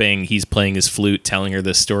camping. He's playing his flute, telling her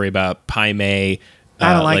this story about Pai Mei.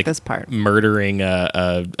 I don't like this part. Murdering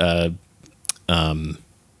a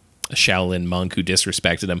Shaolin monk who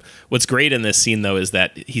disrespected him. What's great in this scene, though, is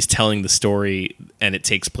that he's telling the story and it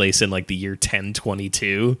takes place in like the year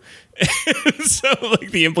 1022. So like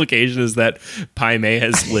the implication is that Pai Mei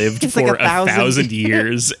has lived for like 1,000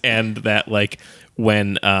 years, and that like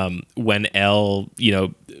when Elle,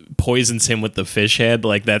 poisons him with the fish head,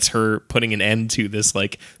 like that's her putting an end to this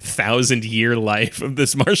like 1,000-year life of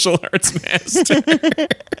this martial arts master.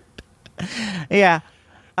 Yeah.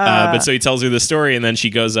 But so he tells her the story, and then she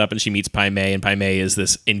goes up and she meets Pai Mei, and Pai Mei is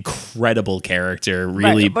this incredible character,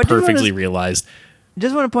 really perfectly realized.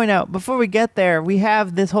 Just want to point out, before we get there, we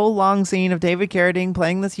have this whole long scene of David Carradine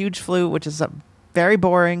playing this huge flute, which is very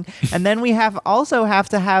boring. And then we also have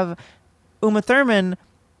to have Uma Thurman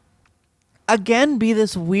again be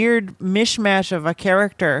this weird mishmash of a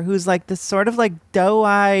character who's like this sort of like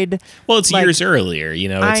doe-eyed. Well, it's like, years earlier,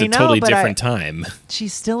 it's a totally different time.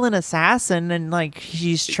 She's still an assassin, and like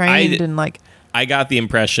she's trained and like. I got the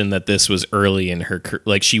impression that this was early in her,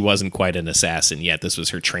 like she wasn't quite an assassin yet. This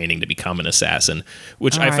was her training to become an assassin,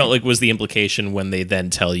 which I felt like was the implication when they then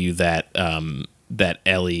tell you that that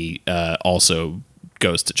Ellie also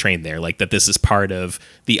goes to train there, like that this is part of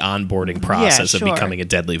the onboarding process of becoming a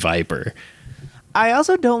deadly viper. I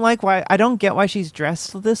also don't get why she's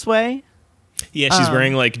dressed this way. Yeah, she's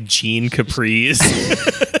wearing like jean capris.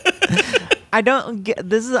 I don't get.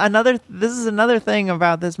 This is another thing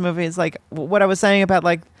about this movie. It's like what I was saying about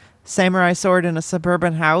like samurai sword in a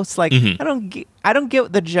suburban house. Like I don't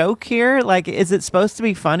get the joke here. Like, is it supposed to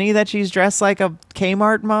be funny that she's dressed like a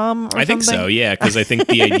Kmart mom? I think so. Yeah, because I think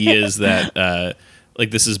the idea is that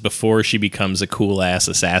like this is before she becomes a cool ass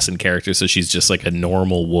assassin character, so she's just like a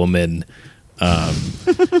normal woman.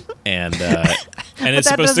 And it's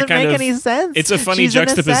supposed to kind of make any sense. It's a funny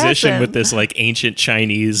juxtaposition with this like ancient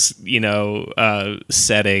Chinese,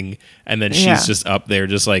 setting, and then she's just up there,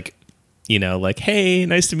 just like, like, hey,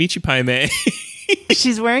 nice to meet you, Pai Mei.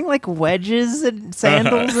 She's wearing like wedges and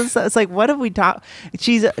sandals and stuff. It's like, what have we taught?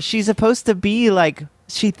 She's supposed to be like.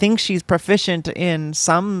 She thinks she's proficient in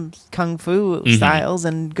some kung fu styles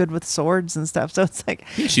and good with swords and stuff. So it's like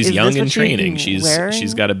she's young in training.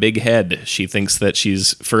 She's got a big head. She thinks that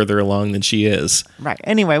she's further along than she is. Right.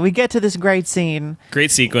 Anyway, we get to this great scene.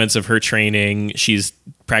 Great sequence of her training. She's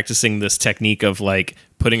practicing this technique of like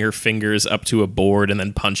putting her fingers up to a board and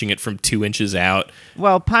then punching it from 2 inches out.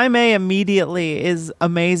 Well, Pai Mei immediately is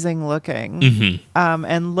amazing looking,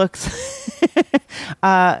 and looks.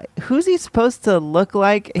 Who's he supposed to look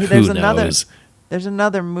like? There's Who knows? There's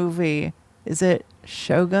another movie. Is it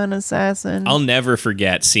Shogun Assassin? I'll never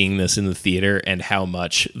forget seeing this in the theater and how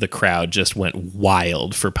much the crowd just went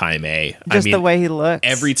wild for Pai Mei. Just the way he looks.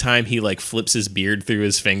 Every time he like flips his beard through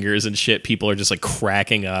his fingers and shit, people are just like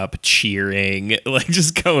cracking up, cheering, like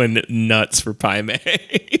just going nuts for Pai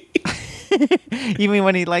Mei. You mean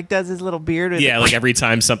when he like does his little beard? Yeah, like every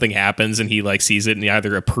time something happens and he like sees it and he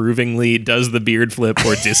either approvingly does the beard flip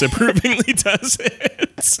or disapprovingly does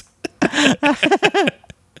it.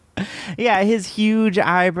 Yeah, his huge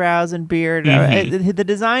eyebrows and beard. The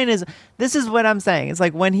design is. This is what I'm saying. It's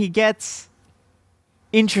like when he gets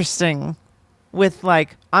interesting with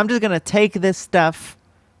like, I'm just gonna take this stuff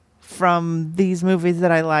from these movies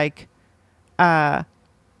that I like,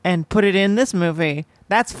 and put it in this movie.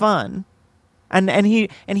 That's fun. And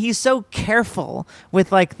he's so careful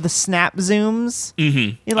with like the snap zooms.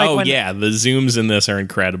 Mm-hmm. Like the zooms in this are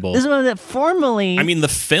incredible. This is one that formally. I mean, the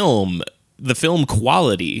film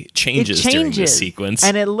quality changes during this sequence,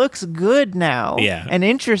 and it looks good now. Yeah, and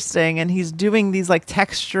interesting. And he's doing these like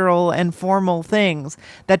textural and formal things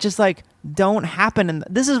that just like don't happen. And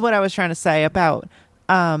this is what I was trying to say about.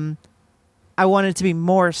 I want it to be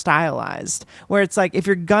more stylized, where it's like if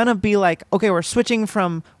you're gonna be like, okay, we're switching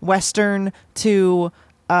from Western to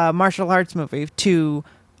martial arts movie to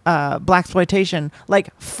blaxploitation, like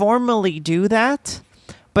formally do that.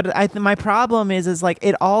 But my problem is like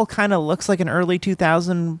it all kind of looks like an early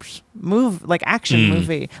 2000s action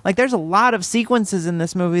movie. Like there's a lot of sequences in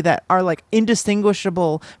this movie that are like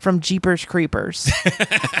indistinguishable from Jeepers Creepers.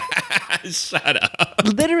 Shut up.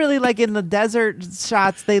 Literally, like in the desert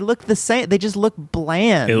shots, they look the same. They just look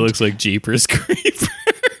bland. It looks like Jeepers Creepers.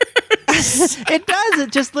 It does.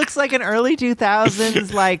 It just looks like an early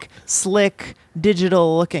 2000s like slick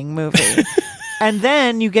digital looking movie. And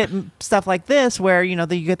then you get stuff like this where, you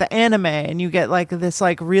get the anime and you get like this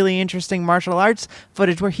like really interesting martial arts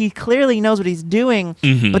footage where he clearly knows what he's doing,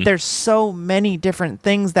 but there's so many different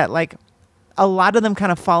things that like a lot of them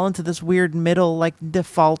kind of fall into this weird middle like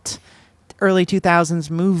default early 2000s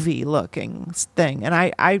movie looking thing. And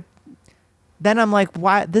I then I'm like,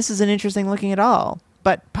 why? This isn't interesting looking at all.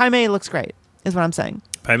 But Pai Mei looks great is what I'm saying.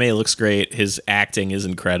 Pai Mei looks great. His acting is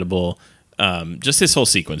incredible. Just his whole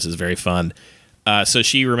sequence is very fun. So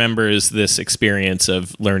she remembers this experience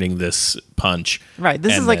of learning this punch. Right.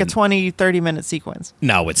 This is like a 20, 30-minute sequence.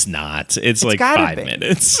 No, it's not. It's like 5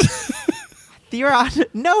 minutes.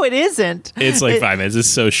 No, it isn't. It's like 5 minutes. It's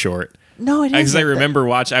so short. No, it isn't. Because I remember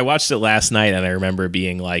I watched it last night and I remember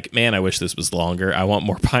being like, man, I wish this was longer. I want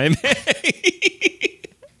more Pai Mei.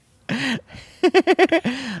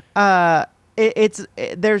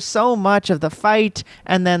 There's so much of the fight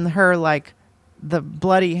and then her like the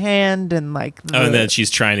bloody hand and like and then she's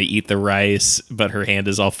trying to eat the rice but her hand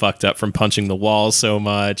is all fucked up from punching the wall so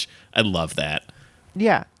much. I love that.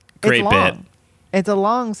 Yeah, great bit. It's a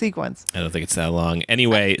long sequence. I don't think it's that long.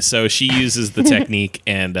 Anyway, so she uses the technique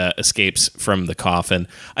and escapes from the coffin.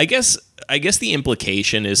 I guess the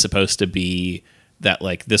implication is supposed to be that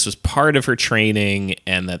like this was part of her training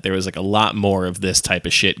and that there was like a lot more of this type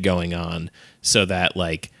of shit going on, so that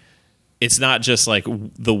like it's not just like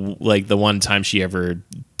the one time she ever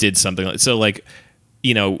did something like so like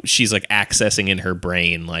she's like accessing in her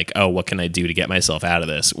brain like, oh, what can I do to get myself out of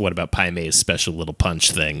this? What about Pai Mei's special little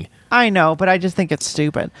punch thing? I know, but I just think it's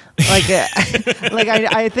stupid. Like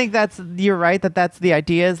I think you're right that's the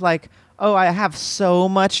idea is like, oh, I have so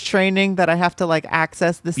much training that I have to like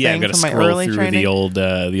access this thing from my early training.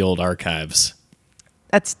 The old archives.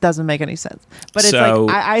 That doesn't make any sense. But it's like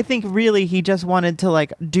I think really he just wanted to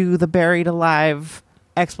like do the buried alive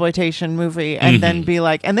exploitation movie and then be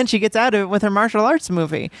like, and then she gets out of it with her martial arts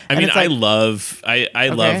movie. I mean, I love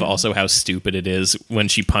also how stupid it is when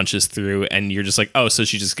she punches through and you're just like, oh, so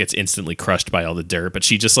she just gets instantly crushed by all the dirt, but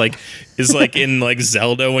she just like is like in like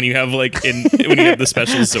Zelda when you have the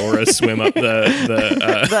special Zora swim up the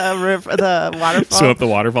waterfall, swim up the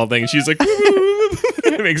waterfall thing, and she's like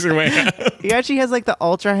makes her way out. Yeah, she has like the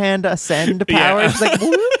Ultra Hand ascend power. Yeah. She's like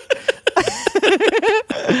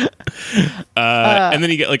and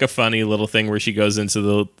then you get like a funny little thing where she goes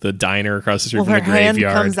into the diner across the street from the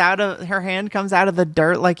graveyard. Her hand comes out of the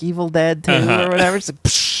dirt like Evil Dead 2 or whatever. It's like,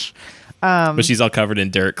 psh. But she's all covered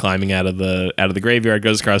in dirt, climbing out of the graveyard,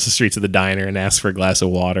 goes across the street to the diner and asks for a glass of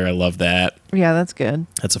water. I love that. Yeah, that's good.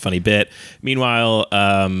 That's a funny bit. Meanwhile,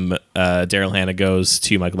 Daryl Hannah goes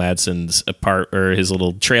to Michael Madsen's his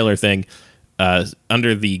little trailer thing.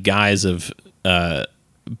 under the guise of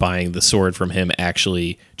buying the sword from him,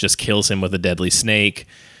 actually just kills him with a deadly snake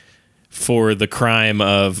for the crime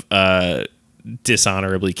of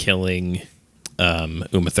dishonorably killing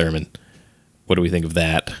Uma Thurman. What do we think of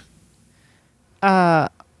that?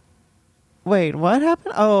 Wait, what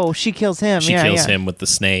happened? Oh, she kills him. She kills him with the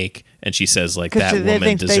snake, and she says, like, that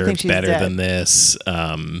woman deserves better than this.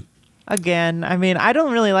 Again, I mean, I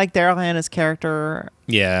don't really like Daryl Hannah's character.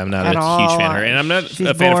 Yeah, I'm not a huge fan of her. And I'm not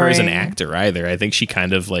a fan of her as an actor either. I think she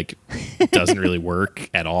kind of, like, doesn't really work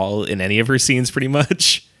at all in any of her scenes, pretty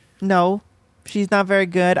much. No, she's not very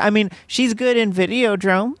good. I mean, she's good in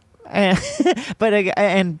Videodrome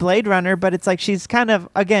and Blade Runner, but it's like she's kind of,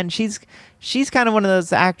 again, she's kind of one of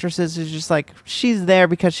those actresses who's just like, she's there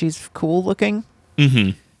because she's cool looking.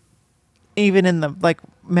 Mm-hmm. Even in the, like,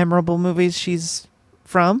 memorable movies she's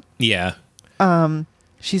from. Yeah.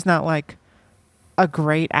 She's not, like, a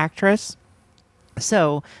great actress.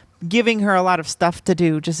 So giving her a lot of stuff to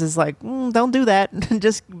do just is like, don't do that.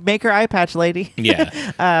 Just make her eye patch lady.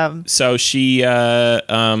 Yeah. So she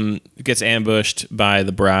gets ambushed by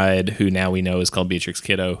the bride, who now we know is called Beatrix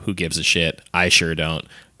Kiddo. Who gives a shit? I sure don't.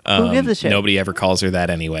 Who gives a shit? Nobody ever calls her that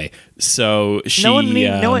anyway. So she...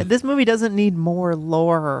 this movie doesn't need more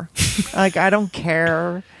lore. Like, I don't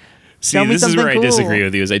care. See, this is where I disagree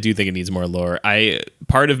with you, is I do think it needs more lore.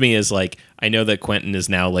 Part of me is like, I know that Quentin is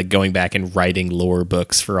now like going back and writing lore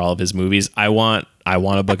books for all of his movies. I want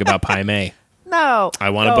a book about Pai Mei. No. I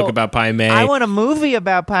want a book about Pai Mei. I want a movie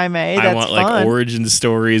about Pai Mei. That's I want like fun. Origin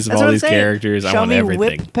stories of all these characters. I want everything. Show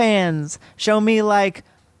me whip pans. Show me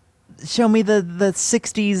the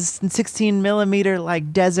 60s 16 millimeter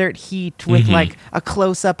like desert heat with like a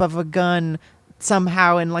close up of a gun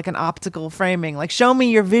somehow in like an optical framing. Like, show me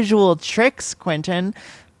your visual tricks, Quentin.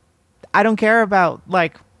 I don't care about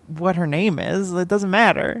like what her name is. It doesn't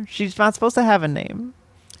matter. She's not supposed to have a name.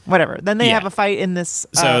 Whatever. Then they have a fight in this.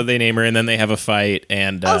 So they name her, and then they have a fight.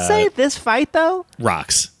 And I'll say this fight though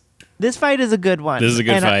rocks. This fight is a good one. This is a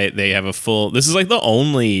good fight. They have a full. This is like the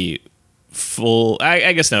only full.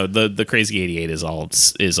 I guess no. The Crazy 88 is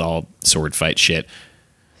all sword fight shit.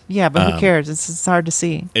 Yeah, but who cares? It's hard to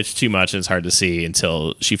see. It's too much, and it's hard to see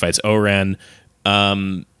until she fights Oren.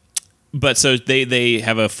 But so they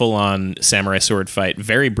have a full-on samurai sword fight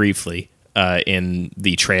very briefly in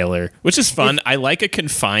the trailer, which is fun. I like a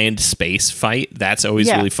confined space fight. That's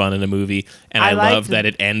always really fun in a movie. And I love that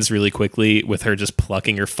it ends really quickly with her just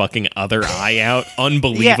plucking her fucking other eye out.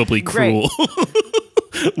 Unbelievably cruel.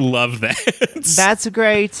 Love that. That's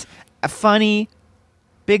great. Funny.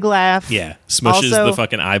 Big laugh. Yeah. Smushes the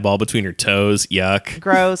fucking eyeball between her toes. Yuck.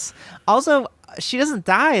 Gross. Also, she doesn't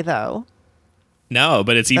die, though. No,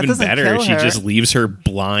 but it's even better. She just leaves her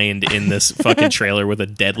blind in this fucking trailer with a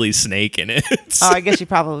deadly snake in it. Oh, I guess she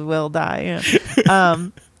probably will die. Yeah.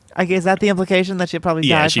 I guess, is that the implication, that she'll probably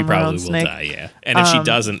die from her own snake? Yeah, she probably will die, yeah. And if she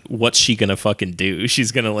doesn't, what's she gonna fucking do?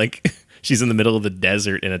 She's gonna, like... She's in the middle of the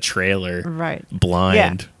desert in a trailer. Right.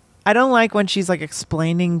 Blind. Yeah. I don't like when she's, like,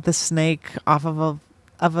 explaining the snake off of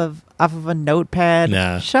a notepad.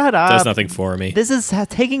 Nah, shut up. Does nothing for me. This is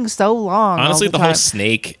taking so long. Honestly, the whole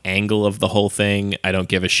snake angle of the whole thing, I don't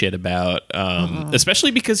give a shit about.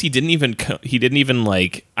 Especially because he didn't even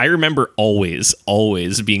like. I remember always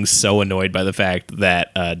being so annoyed by the fact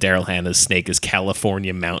that Daryl Hannah's snake is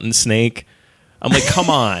California mountain snake. I'm like, come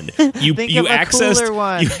on. You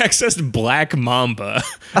accessed Black Mamba,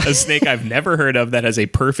 a snake I've never heard of that has a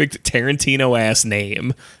perfect Tarantino-ass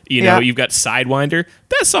name. You know, you've got Sidewinder.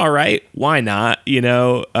 That's all right. Why not? You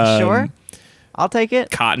know? Sure. I'll take it.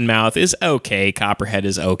 Cottonmouth is okay. Copperhead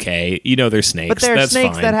is okay. You know, they're snakes. But they're That's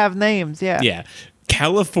snakes fine. that have names, yeah. Yeah.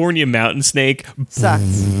 California mountain snake.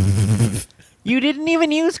 Sucks. You didn't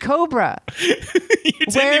even use Cobra. You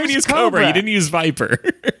didn't even use Cobra. You didn't use Viper.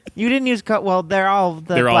 You didn't use well, they're all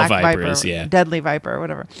Black Vipers, Viper, yeah. Deadly Viper,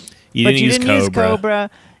 whatever. You didn't use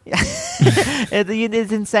Cobra.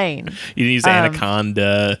 It's insane. You didn't use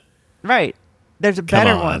Anaconda. Right. There's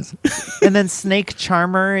better ones. And then Snake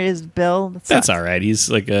Charmer is Bill. That's all right.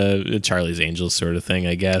 He's like a Charlie's Angels sort of thing,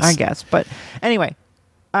 I guess. But anyway,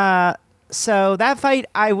 so that fight,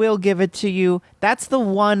 I will give it to you. That's the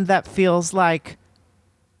one that feels like,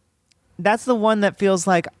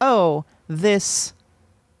 oh, this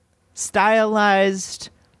stylized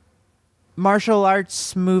martial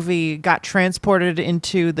arts movie got transported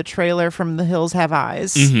into the trailer from The Hills Have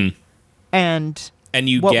Eyes. Mm-hmm. And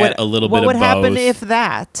you get a little bit of both. What would happen if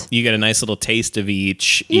that? You get a nice little taste of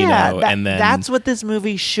each, you know, and then... That's what this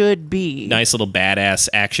movie should be. Nice little badass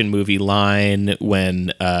action movie line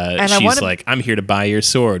when she's like, I'm here to buy your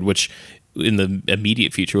sword, which in the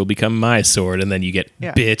immediate future will become my sword. And then you get,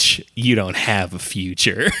 Yeah. bitch, you don't have a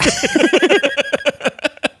future.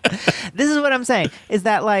 This is what I'm saying, is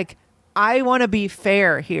that, like, I want to be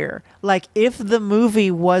fair here. Like, if the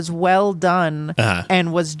movie was well done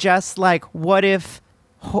and was just like, what if,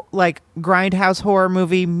 like, Grindhouse horror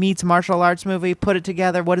movie meets martial arts movie, put it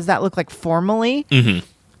together, what does that look like formally? Mm-hmm.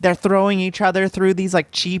 They're throwing each other through these,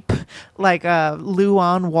 like, cheap, like,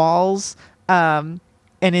 Luan walls,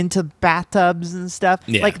 and into bathtubs and stuff.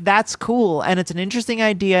 Yeah. Like, that's cool, and it's an interesting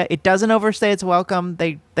idea. It doesn't overstay its welcome.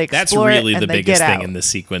 They That's explore really it, and the they biggest get thing out. in this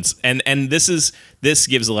sequence. And this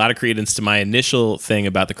gives a lot of credence to my initial thing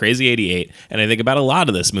about the Crazy 88, and I think about a lot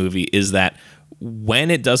of this movie, is that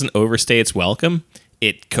when it doesn't overstay its welcome,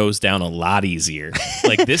 it goes down a lot easier.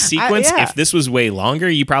 Like this sequence, yeah. if this was way longer,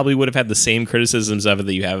 you probably would have had the same criticisms of it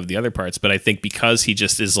that you have of the other parts. But I think because he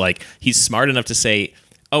just is like, he's smart enough to say,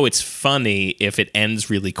 oh, it's funny if it ends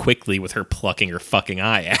really quickly with her plucking her fucking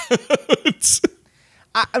eye out.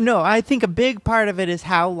 No, I think a big part of it is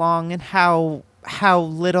how long and how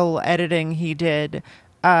little editing he did.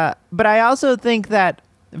 But I also think that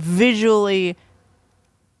visually,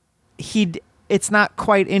 it's not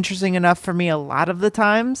quite interesting enough for me a lot of the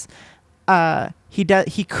times.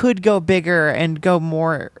 He could go bigger and go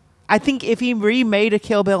more. I think if he remade a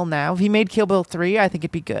Kill Bill now, if he made Kill Bill 3, I think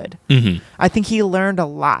it'd be good. Mm-hmm. I think he learned a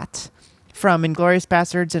lot from Inglourious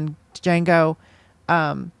Bastards and Django.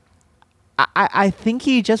 I think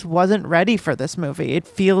he just wasn't ready for this movie. It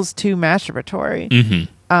feels too masturbatory.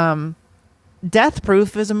 Mm-hmm. Death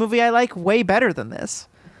Proof is a movie I like way better than this.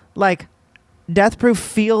 Like, Death Proof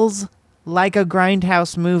feels like a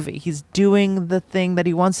Grindhouse movie. He's doing the thing that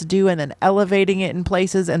he wants to do and then elevating it in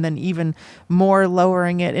places and then even more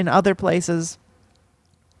lowering it in other places.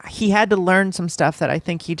 He had to learn some stuff that I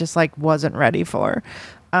think he just like wasn't ready for.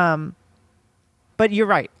 But you're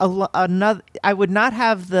right. Another, I would not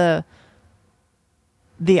have the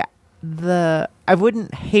I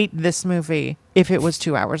wouldn't hate this movie if it was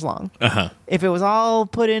 2 hours long. Uh-huh. If it was all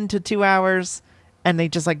put into 2 hours and they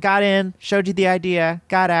just like got in, showed you the idea,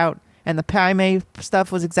 got out, and the Pai Mei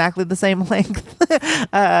stuff was exactly the same length,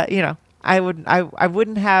 I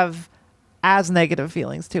wouldn't have as negative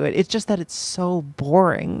feelings to it. It's just that it's so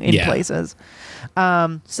boring in places.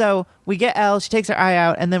 So we get Elle, she takes her eye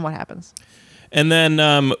out, and then what happens? And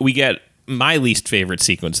then we get my least favorite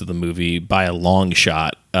sequence of the movie by a long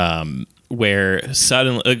shot, where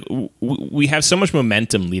suddenly we have so much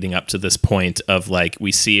momentum leading up to this point of like,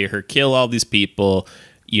 we see her kill all these people.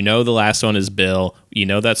 You know, the last one is Bill. You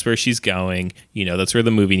know, that's where she's going. You know, that's where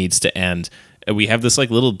the movie needs to end. We have this like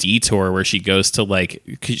little detour where she goes to like,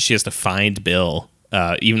 she has to find Bill,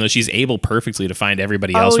 even though she's able perfectly to find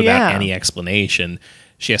everybody else without any explanation.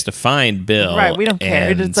 She has to find Bill. Right. We don't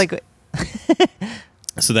care. It's like,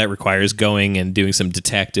 so that requires going and doing some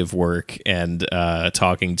detective work and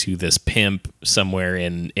talking to this pimp somewhere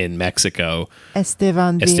in Mexico.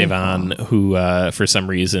 Esteban, who for some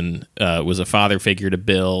reason was a father figure to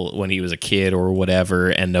Bill when he was a kid or whatever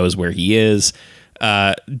and knows where he is.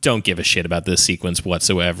 Don't give a shit about this sequence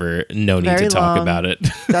whatsoever. No need to talk about it.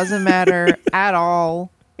 Doesn't matter at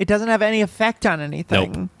all. It doesn't have any effect on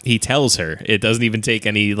anything. Nope. He tells her. It doesn't even take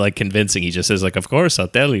any like convincing. He just says like, of course, I'll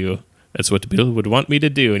tell you. That's what Bill would want me to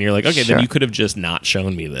do. And you're like, okay, sure. Then you could have just not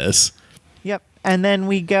shown me this. Yep. And then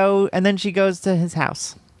we go, and then she goes to his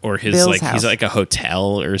house. Or his Bill's like house. He's like a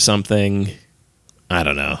hotel or something. I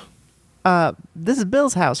don't know. This is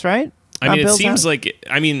Bill's house, right? I mean, it Bill's seems house? like,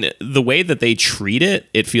 I mean, the way that they treat it,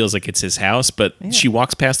 it feels like it's his house, but she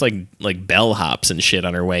walks past like bellhops and shit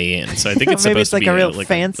on her way in. So I think it's maybe supposed it's like to be a real a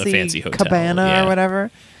fancy hotel. cabana or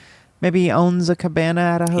whatever. Maybe he owns a cabana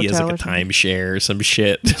at a hotel. He has like or a something. timeshare or some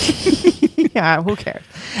shit. Yeah, who cares?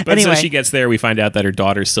 But anyway, so she gets there. We find out that her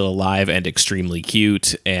daughter's still alive and extremely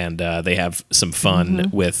cute, and they have some fun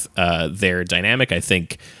with their dynamic. I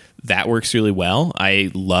think that works really well. I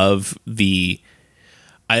love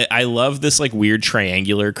I love this like weird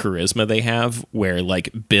triangular charisma they have, where like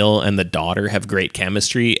Bill and the daughter have great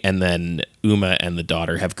chemistry, and then Uma and the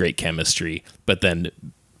daughter have great chemistry, but then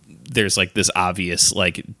there's like this obvious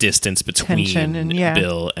like distance between tension and,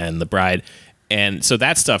 Bill and the bride. And so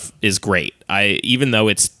that stuff is great. Even though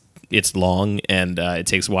it's long and it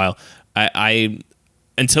takes a while, I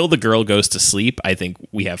until the girl goes to sleep, I think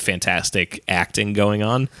we have fantastic acting going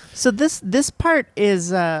on. So this part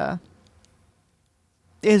is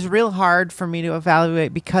real hard for me to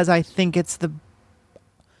evaluate because I think it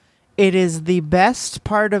is the best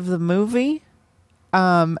part of the movie,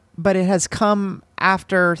 but it has come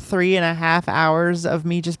after 3.5 hours of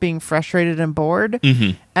me just being frustrated and bored,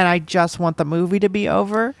 and I just want the movie to be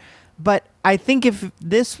over. But I think if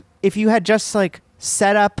this if you had just like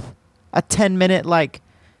set up a 10-minute like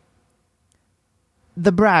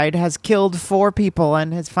the bride has killed 4 people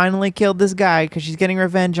and has finally killed this guy because she's getting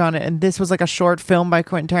revenge on it, and this was like a short film by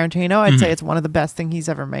Quentin Tarantino, I'd say it's one of the best things he's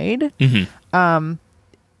ever made.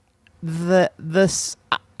 This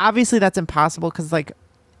obviously that's impossible because like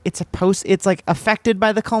it's like affected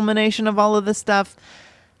by the culmination of all of this stuff.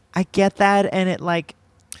 I get that, and it like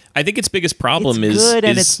I think its biggest problem it's is good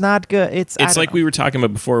and it's not good. It's like we were talking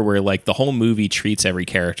about before, where like the whole movie treats every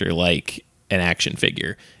character like an action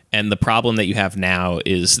figure. And the problem that you have now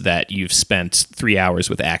is that you've spent 3 hours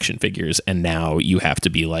with action figures, and now you have to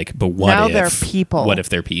be like, but what now if they're people? What if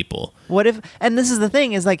they're people? What if? And this is the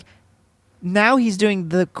thing: is like now he's doing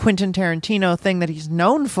the Quentin Tarantino thing that he's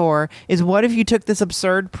known for. Is what if you took this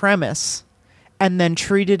absurd premise and then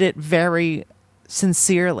treated it very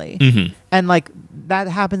sincerely? And like that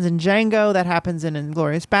happens in Django, that happens in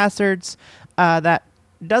Inglourious Bastards, that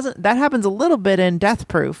happens a little bit in Death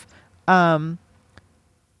Proof.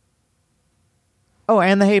 Oh,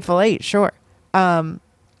 and The Hateful Eight, sure.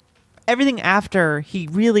 Everything after, he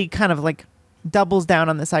really kind of like doubles down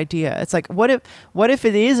on this idea. It's like, what if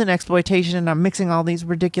it is an exploitation and I'm mixing all these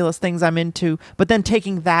ridiculous things I'm into, but then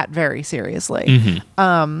taking that very seriously?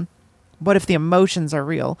 What if the emotions are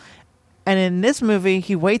real? And in this movie,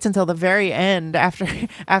 he waits until the very end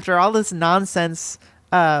after all this nonsense,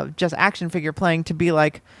 just action figure playing, to be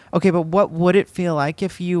like, okay, but what would it feel like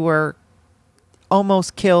if you were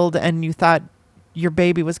almost killed and you thought your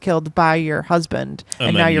baby was killed by your husband,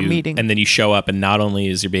 and now you're meeting, and then you show up, and not only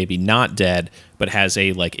is your baby not dead, but has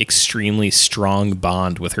a like extremely strong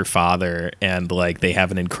bond with her father, and like they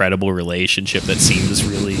have an incredible relationship that seems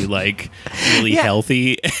really like really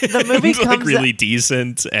healthy. The movie comes like really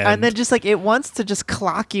decent, and then just like it wants to just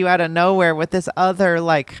clock you out of nowhere with this other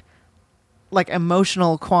like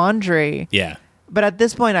emotional quandary. Yeah. But at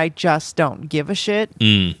this point, I just don't give a shit.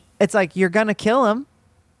 It's like, you're gonna kill him.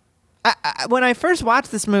 When I first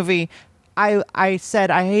watched this movie, I said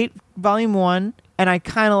I hate Volume 1, and I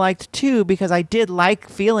kind of liked 2 because I did like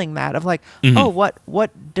feeling that of like, oh,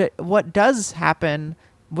 what does happen?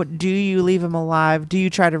 What do you leave him alive? Do you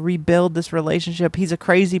try to rebuild this relationship? He's a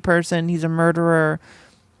crazy person. He's a murderer.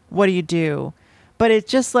 What do you do? But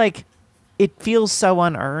it's just like, it feels so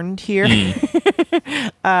unearned here.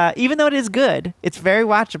 Even though it is good, it's very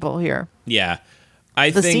watchable here. Yeah.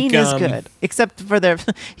 The scene is good, except for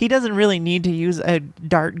he doesn't really need to use a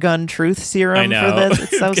dart gun truth serum for this.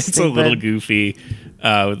 It's so it's stupid. A little goofy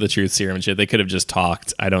with the truth serum and shit. They could have just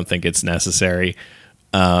talked. I don't think it's necessary.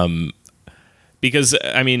 Because,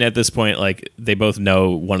 I mean, at this point, like, they both know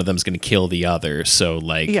one of them's going to kill the other. So,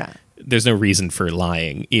 like, there's no reason for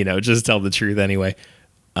lying. Just tell the truth anyway.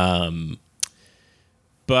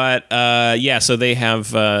 So they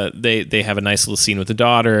have they have a nice little scene with the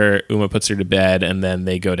daughter. Uma puts her to bed, and then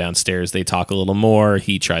they go downstairs. They talk a little more.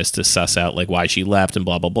 He tries to suss out like why she left and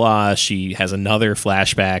blah blah blah. She has another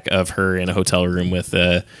flashback of her in a hotel room with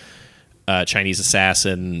a Chinese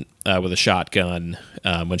assassin with a shotgun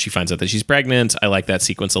when she finds out that she's pregnant. I like that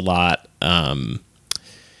sequence a lot.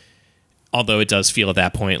 Although it does feel at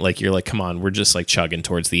that point like you're like, come on, we're just like chugging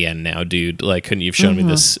towards the end now, dude. Like, couldn't you have shown me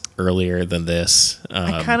this earlier than this?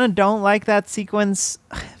 I kind of don't like that sequence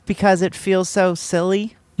because it feels so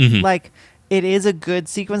silly. Like, it is a good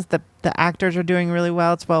sequence. The actors are doing really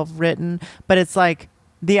well. It's well written. But it's like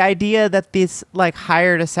the idea that this like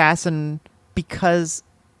hired assassin, because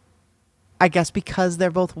they're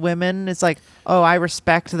both women, it's like, oh, I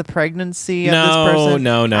respect the pregnancy of this person.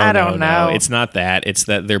 No. I don't know. It's not that. It's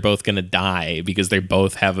that they're both going to die because they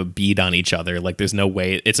both have a bead on each other. Like, there's no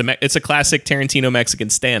way. It's a classic Tarantino Mexican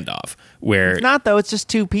standoff where... It's not, though. It's just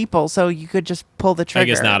 2 people, so you could just pull the trigger. I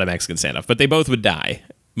guess not a Mexican standoff, but they both would die,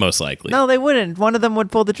 most likely. No, they wouldn't. One of them would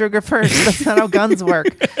pull the trigger first. That's not how guns work.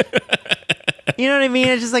 You know what I mean?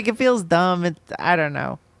 It's just like, it feels dumb. I don't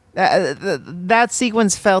know. That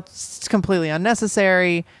sequence felt completely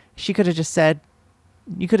unnecessary. She could have just said,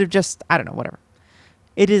 you could have just, I don't know, whatever.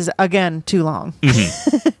 It is, again, too long.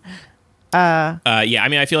 I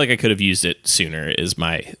mean, I feel like I could have used it sooner is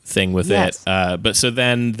my thing with it. But so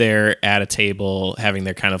then they're at a table having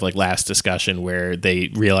their kind of like last discussion where they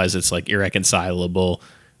realize it's like irreconcilable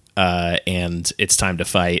and it's time to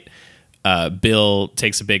fight. Bill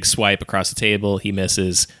takes a big swipe across the table. He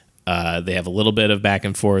misses. They have a little bit of back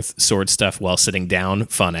and forth sword stuff while sitting down,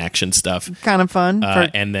 fun action stuff. Kind of fun.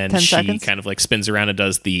 And then she seconds. kind of like spins around and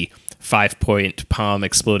does the 5-point palm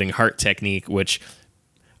exploding heart technique, which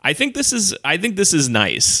I think this is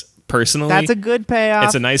nice personally. That's a good payoff.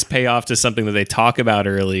 It's a nice payoff to something that they talk about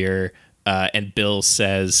earlier. And Bill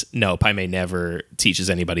says, no, Pai Mei never teaches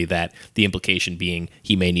anybody that, the implication being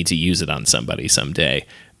he may need to use it on somebody someday,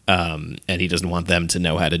 and he doesn't want them to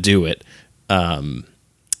know how to do it. And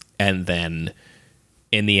then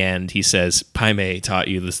in the end, he says, Pai Mei taught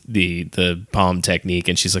you the palm technique,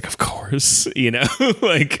 and she's like, of course,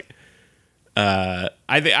 like...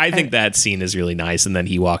 I think that scene is really nice, and then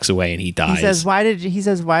he walks away and he dies. He says, "Why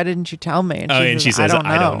didn't you tell me?" And she says,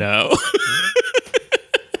 "I don't know."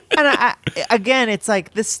 And again, it's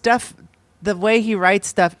like this stuff. The way he writes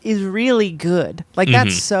stuff is really good. Like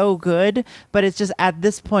that's so good, but it's just at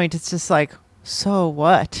this point, it's just like, so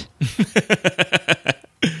what?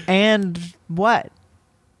 And what?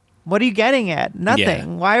 What are you getting at? Nothing. Yeah.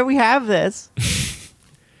 Why do we have this?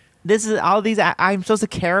 This is all these. I'm supposed to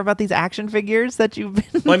care about these action figures that you've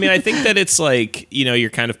been. Well, I mean, I think that it's like,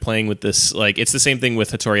 you're kind of playing with this. Like, it's the same thing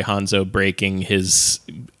with Hattori Hanzo breaking his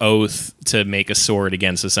oath to make a sword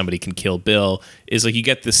again so somebody can kill Bill. Is like you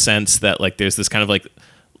get the sense that like there's this kind of like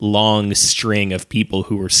long string of people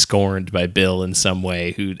who were scorned by Bill in some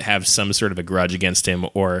way, who have some sort of a grudge against him,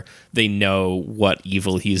 or they know what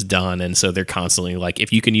evil he's done, and so they're constantly like,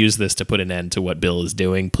 if you can use this to put an end to what Bill is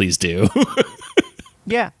doing, please do.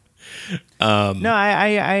 Yeah. No,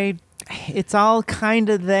 I it's all kind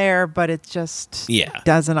of there, but it just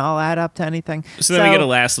doesn't all add up to anything. So then we get a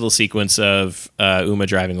last little sequence of Uma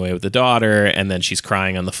driving away with the daughter, and then she's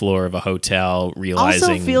crying on the floor of a hotel, realizing...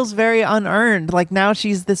 Also feels very unearned. Like now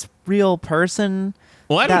she's this real person.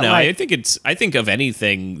 Well, I don't know. Like, I think of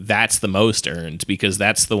anything, that's the most earned, because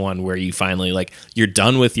that's the one where you finally, like, you're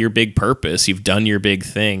done with your big purpose. You've done your big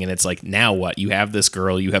thing, and it's like, now what? You have this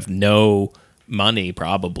girl. You have no... money,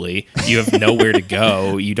 probably. You have nowhere to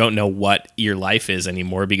go. You don't know what your life is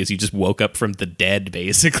anymore because you just woke up from the dead,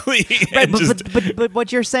 basically. Right, but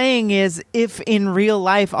what you're saying is, if in real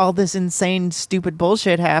life all this insane, stupid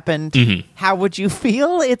bullshit happened, how would you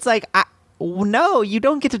feel? It's like, no, you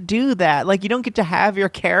don't get to do that. Like, you don't get to have your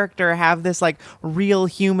character have this like real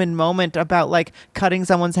human moment about like cutting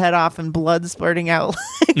someone's head off and blood splurting out.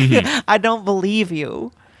 I don't believe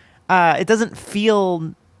you. It doesn't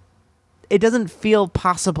feel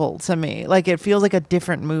possible to me. Like, it feels like a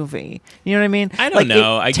different movie. You know what I mean? I don't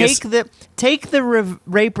know. I guess take the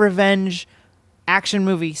rape revenge action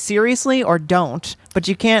movie seriously or don't. But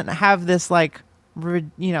you can't have this like,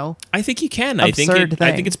 I think you can. I think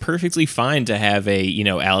it's perfectly fine to have a,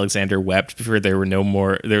 Alexander wept before there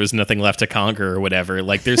was nothing left to conquer or whatever.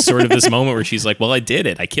 Like, there's sort of this moment where she's like, well, I did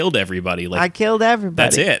it. I killed everybody. Like, I killed everybody.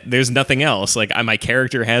 That's it. There's nothing else. Like, my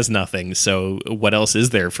character has nothing. So what else is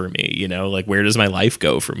there for me? Like, where does my life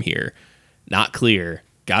go from here? Not clear.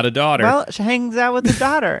 Got a daughter. Well, she hangs out with the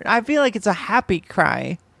daughter. I feel like it's a happy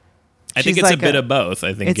cry. I think it's like a bit of both.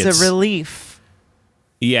 I think it's a relief.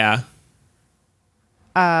 Yeah.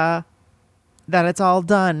 That it's all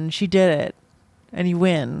done. She did it. And you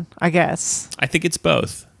win, I guess. I think it's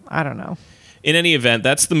both. I don't know. In any event,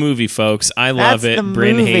 that's the movie, folks. I love it.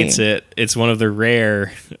 Bryn hates it. It's one of the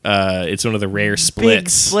rare splits. Big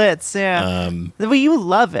splits, yeah. Well, you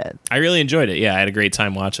love it. I really enjoyed it. Yeah, I had a great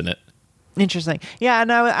time watching it. Interesting. Yeah,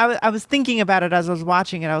 and I was thinking about it as I was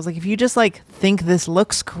watching it. I was like, if you just like think this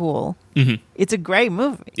looks cool, it's a great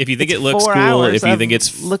movie. If you think it looks cool, if you think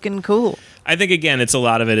it's looking cool. I think, again, it's a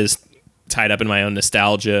lot of it is tied up in my own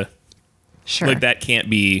nostalgia. Sure. Like, that can't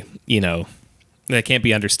be, that can't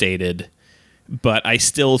be understated. But I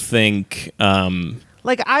still think...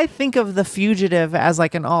 like, I think of The Fugitive as,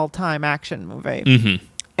 like, an all-time action movie.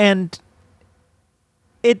 And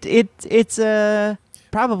it's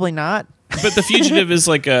probably not. But The Fugitive is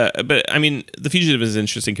like The Fugitive is an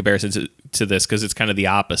interesting comparison to this because it's kind of the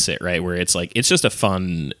opposite, right? Where it's like, it's just a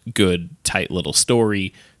fun, good, tight little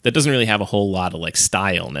story that doesn't really have a whole lot of like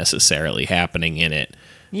style necessarily happening in it.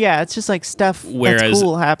 Yeah, it's just like stuff that's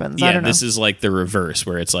cool happens. Yeah, I don't know. This is like the reverse,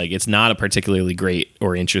 where it's like, it's not a particularly great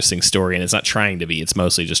or interesting story, and it's not trying to be. It's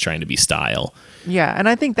mostly just trying to be style. Yeah, and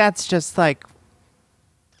I think that's just like,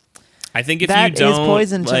 I think if that you don't, is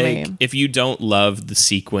poison to me. If you don't love the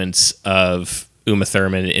sequence of Uma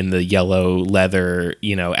Thurman in the yellow leather,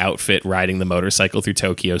 outfit riding the motorcycle through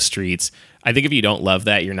Tokyo streets, I think if you don't love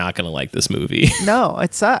that, you're not going to like this movie. No,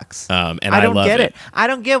 it sucks. And I don't get it. I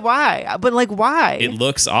don't get why. But like, why? It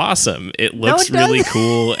looks awesome. It looks really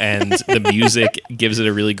cool, and the music gives it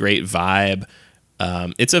a really great vibe.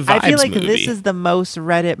 It's a vibes movie. I feel like this is the most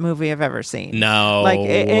Reddit movie I've ever seen. No, like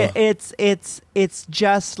it's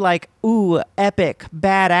just like, ooh, epic,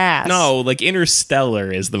 badass. No, like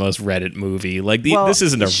Interstellar is the most Reddit movie. Like this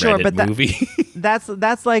isn't a Reddit movie. that's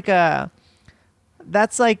like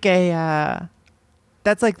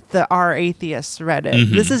the Our Atheists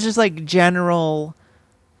Reddit. This is just like general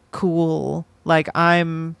cool. Like,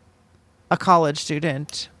 I'm a college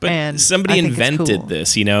student, but and somebody I think it's invented cool.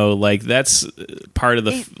 this, like that's part of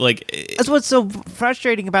the That's what's so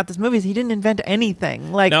frustrating about this movie is he didn't invent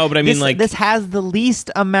anything. Like, No, but I mean, like, this has the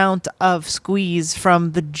least amount of squeeze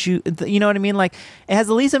from the juice. You know what I mean? Like, it has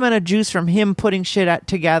the least amount of juice from him putting shit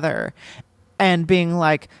together and being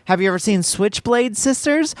like, "Have you ever seen Switchblade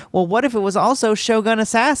Sisters? Well, what if it was also Shogun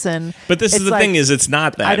Assassin?" But this is the thing: is it's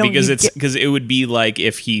not that because it would be like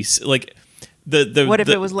if he's like. What if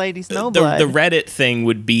it was Lady Snowblood? The Reddit thing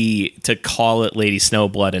would be to call it Lady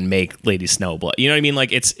Snowblood and make Lady Snowblood. You know what I mean?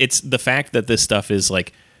 Like it's the fact that this stuff is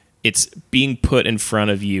like it's being put in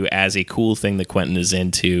front of you as a cool thing that Quentin is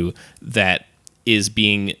into that is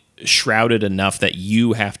being shrouded enough that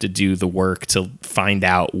you have to do the work to find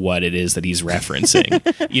out what it is that he's referencing.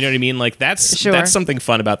 You know what I mean? Like that's something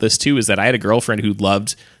fun about this too, is that I had a girlfriend who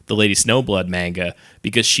loved the Lady Snowblood manga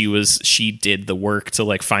because she did the work to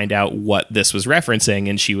like find out what this was referencing,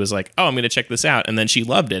 and she was like, "Oh, I'm going to check this out." And then she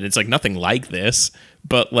loved it. It's like nothing like this,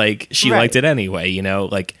 but like she liked it anyway,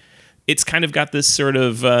 like it's kind of got this sort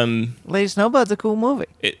of Lady Snowblood's a cool movie.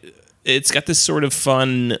 It's got this sort of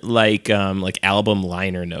fun, like album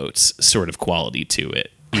liner notes sort of quality to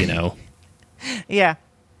it, Yeah,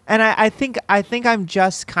 and I think I'm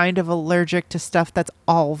just kind of allergic to stuff that's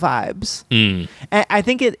all vibes. And I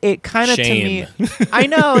think it kind of to me. I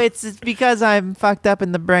know it's because I'm fucked up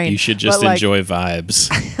in the brain. You should just enjoy vibes.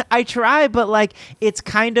 I try, but like it's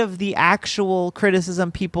kind of the actual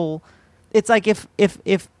criticism people. It's like if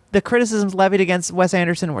the criticisms levied against Wes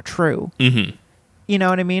Anderson were true. Mm-hmm. You know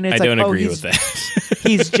what I mean? It's I don't agree with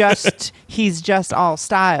that. he's just all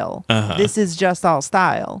style. Uh-huh. This is just all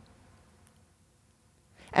style.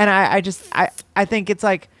 And I think it's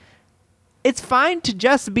like it's fine to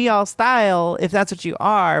just be all style if that's what you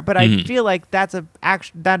are, but I feel like that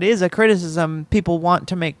is a criticism people want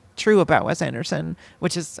to make true about Wes Anderson,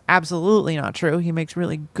 which is absolutely not true. He makes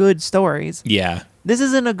really good stories. Yeah. This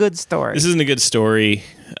isn't a good story. This isn't a good story.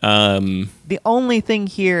 The only thing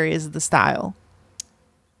here is the style.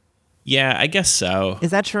 Yeah, I guess so. Is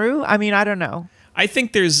that true? I mean, I don't know. I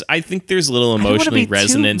think there's little emotionally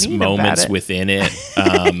resonant moments within it.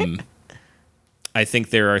 I think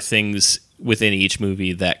there are things within each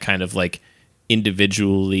movie that kind of like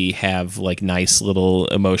individually have like nice little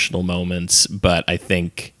emotional moments, but I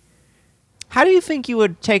think. How do you think you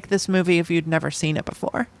would take this movie if you'd never seen it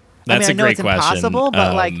before? That's I know a great it's question. Impossible,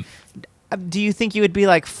 but like, do you think you would be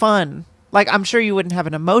like fun? Like, I'm sure you wouldn't have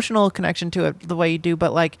an emotional connection to it the way you do,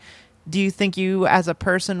 but like, do you think you as a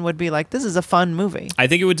person would be like, this is a fun movie? I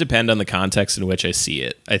think it would depend on the context in which I see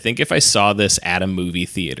it. I think if I saw this at a movie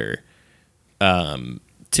theater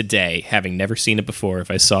today, having never seen it before, if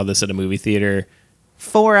I saw this at a movie theater,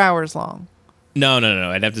 4 hours long. No.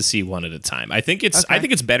 I'd have to see one at a time. I think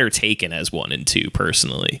it's better taken as 1 and 2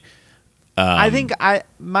 personally. I think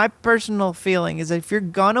my personal feeling is if you're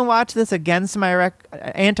gonna watch this against my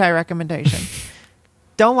anti-recommendation,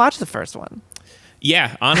 don't watch the first one.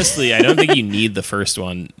 Yeah, honestly, I don't think you need the first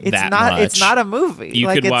one much. It's not a movie. You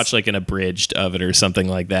could watch like an abridged of it or something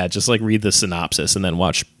like that. Just like read the synopsis and then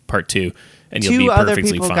watch part 2, and you'll be perfectly fine. 2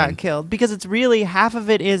 other people got killed because it's really half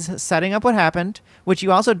of it is setting up what happened, which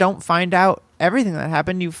you also don't find out everything that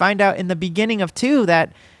happened. You find out in the beginning of 2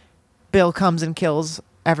 that Bill comes and kills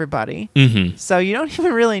everybody. Mm-hmm. So you don't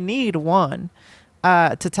even really need 1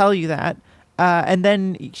 to tell you that. And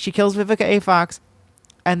then she kills Vivica A. Fox,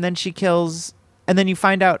 and then she kills. And then you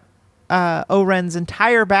find out Oren's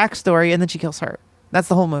entire backstory, and then she kills her. That's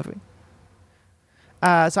the whole movie.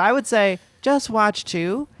 So I would say just watch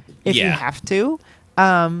 2 if you have to.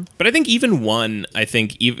 But I think even 1,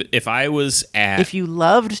 even if I was at... If you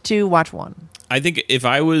loved 2, watch 1. I think if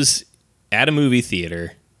I was at a movie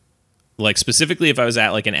theater, like specifically if I was at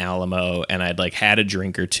like an Alamo and I'd like had a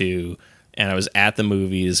drink or 2 and I was at the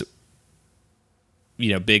movies,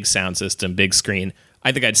 big sound system, big screen...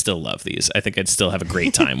 I think I'd still love these. I think I'd still have a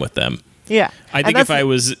great time with them. Yeah. I think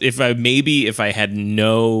if I had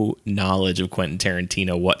no knowledge of Quentin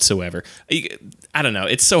Tarantino whatsoever, I don't know.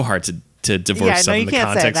 It's so hard to divorce stuff in the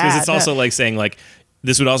context because it's also like saying like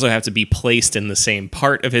this would also have to be placed in the same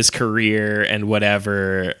part of his career and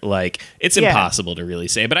whatever. Like it's impossible to really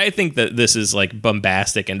say, but I think that this is like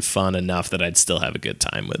bombastic and fun enough that I'd still have a good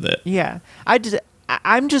time with it. Yeah.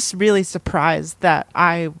 I'm just really surprised that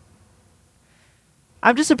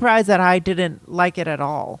I'm just surprised that I didn't like it at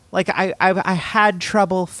all. Like I had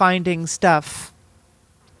trouble finding stuff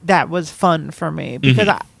that was fun for me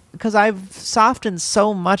because I've softened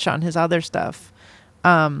so much on his other stuff,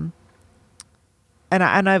 and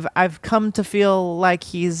I've come to feel like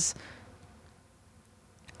he's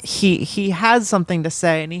he has something to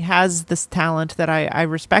say, and he has this talent that I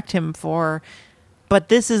respect him for. But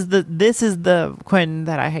this is the Quentin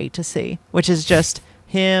that I hate to see, which is just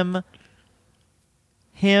him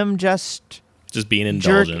just being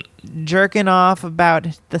indulgent, jerking off about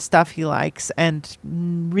the stuff he likes, and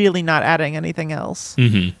really not adding anything else.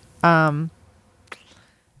 Mm-hmm.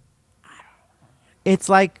 It's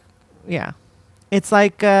like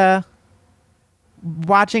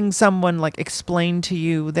watching someone like explain to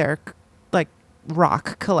you their like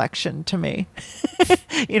rock collection to me.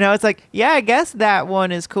 It's like, yeah, I guess that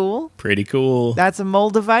one is cool. Pretty cool. That's a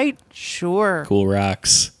Moldavite? Sure. Cool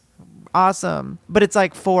rocks. Awesome. But it's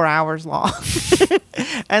like 4 hours long.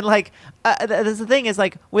 And like, that's the thing is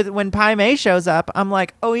like when Pai Mei shows up, I'm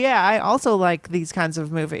like, oh yeah, I also like these kinds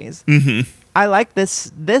of movies. Mm-hmm. I like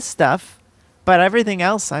this stuff, but everything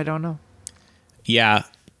else, I don't know. Yeah.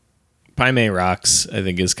 Pai Mei rocks, I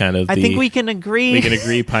think, is kind of I think we can agree. We can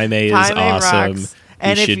agree Pai Mei is Pai Mei awesome. rocks. He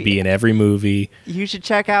And should be in every movie. You should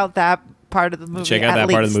check out that part of the movie. Check out that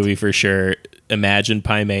part of the movie for sure. Imagine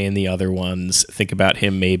Pai Mei in the other ones. Think about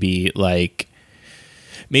him maybe in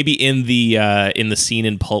the scene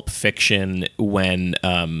in Pulp Fiction when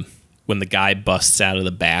the guy busts out of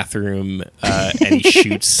the bathroom and he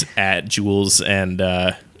shoots at Jules and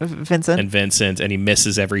Vincent, and he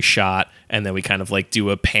misses every shot, and then we kind of like do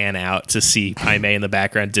a pan out to see Pai Mei in the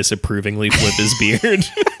background disapprovingly flip his beard.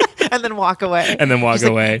 And then walk away. Just,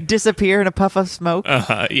 away. Like, disappear in a puff of smoke.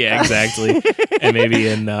 Yeah, exactly. And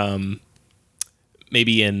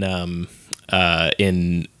maybe in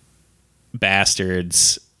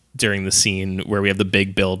Bastards, during the scene where we have the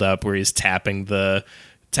big build up where he's tapping the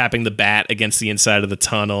bat against the inside of the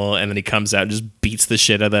tunnel, and then he comes out and just beats the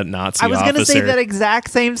shit out of that Nazi officer. I was going to say that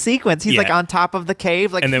exact same sequence. He's like on top of the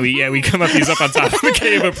cave, like, and then we come up. He's up on top of the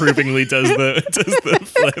cave, approvingly does the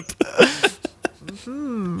flip.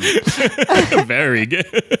 Very good.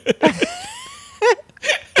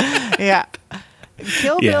 Yeah.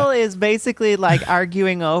 Kill Bill is basically like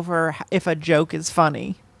arguing over if a joke is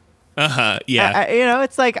funny. Yeah.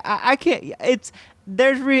 It's like I can't.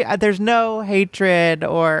 There's no hatred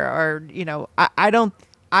or I don't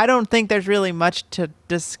think there's really much to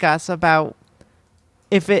discuss about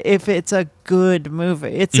if it's a good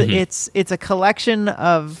movie. It's a collection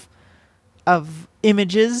of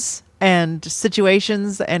images and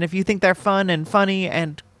situations, and if you think they're fun and funny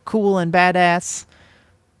and cool and badass,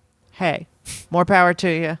 hey, more power to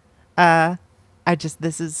you. This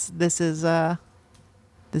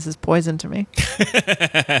is poison to me.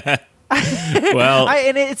 Well,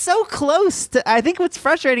 and it's so close to. I think what's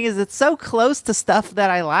frustrating is it's so close to stuff that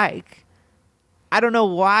I like. I don't know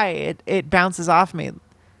why it bounces off me.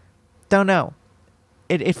 Don't know.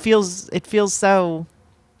 It feels so.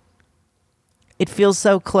 It feels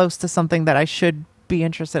so close to something that I should be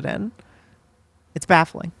interested in. It's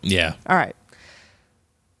baffling. Yeah. All right.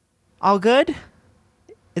 All good?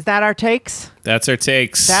 Is that our takes? That's our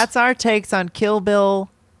takes. That's our takes on Kill Bill,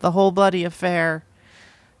 The Whole Bloody Affair.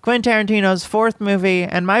 Quentin Tarantino's fourth movie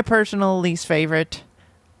and my personal least favorite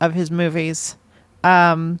of his movies.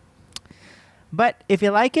 But if you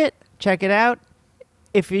like it, check it out.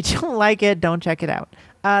 If you don't like it, don't check it out.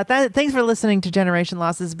 Thanks for listening to Generation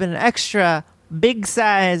Lost. This has been an extra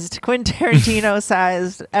big-sized, Quentin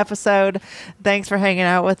Tarantino-sized episode. Thanks for hanging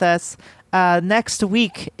out with us. Next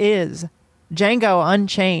week is Django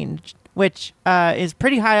Unchained, which is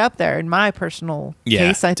pretty high up there in my personal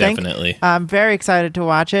case, I think. Definitely. I'm very excited to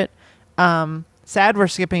watch it. Sad we're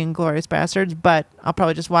skipping Inglourious Bastards, but I'll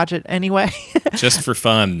probably just watch it anyway. Just for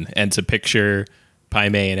fun and to picture Pai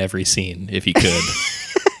Mei in every scene, if you could.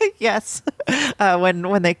 Yes.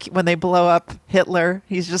 When they blow up Hitler,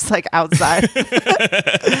 he's just like outside.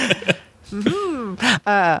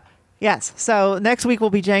 Yes. So next week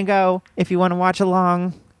will be Django. If you want to watch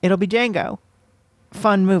along, it'll be Django.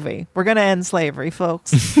 Fun movie. We're going to end slavery,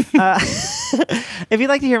 folks. If you'd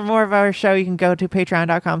like to hear more of our show, you can go to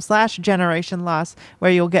patreon.com/Generation Lost,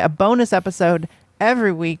 where you'll get a bonus episode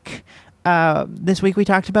every week. This week we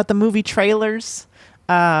talked about the movie trailers.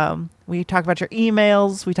 We talk about your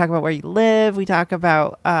emails. We talk about where you live. We talk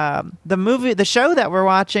about the show that we're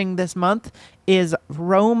watching this month is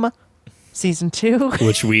Rome Season 2.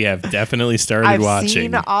 Which we have definitely started watching. I've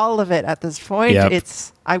seen all of it at this point. Yep.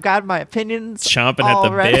 I've got my opinions chomping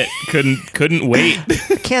already. at the bit. Couldn't wait.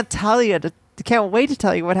 Can't wait to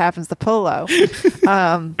tell you what happens to Polo.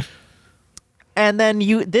 And then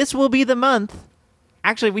this will be the month.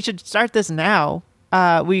 Actually, we should start this now.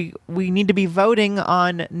 We need to be voting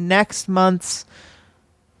on next month's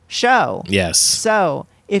show. Yes. So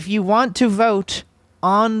if you want to vote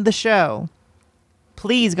on the show,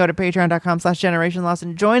 please go to patreon.com/Generation Lost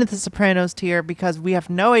and join the Sopranos tier because we have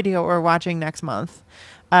no idea what we're watching next month.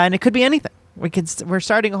 And it could be anything. We're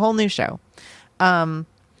starting a whole new show.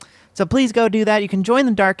 So please go do that. You can join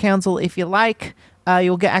the Dark Council if you like.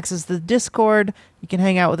 You'll get access to the Discord. You can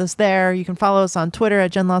hang out with us there. You can follow us on Twitter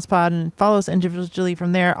at GenLostPod and follow us individually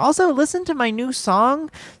from there. Also, listen to my new song.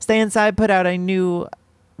 Stay Inside put out a new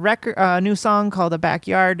new song called "A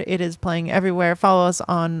Backyard." It is playing everywhere. Follow us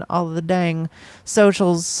on all of the dang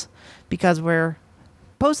socials because we're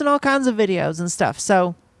posting all kinds of videos and stuff.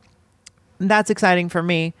 So that's exciting for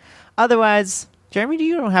me. Otherwise, Jeremy,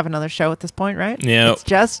 you don't have another show at this point, right? Yeah. It's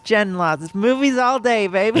just Gen Lost. It's movies all day,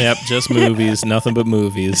 baby. Yep, just movies. Nothing but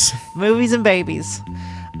movies. Movies and babies.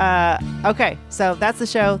 Okay, so that's the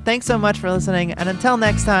show. Thanks so much for listening. And until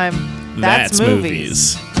next time, that's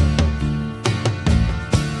movies.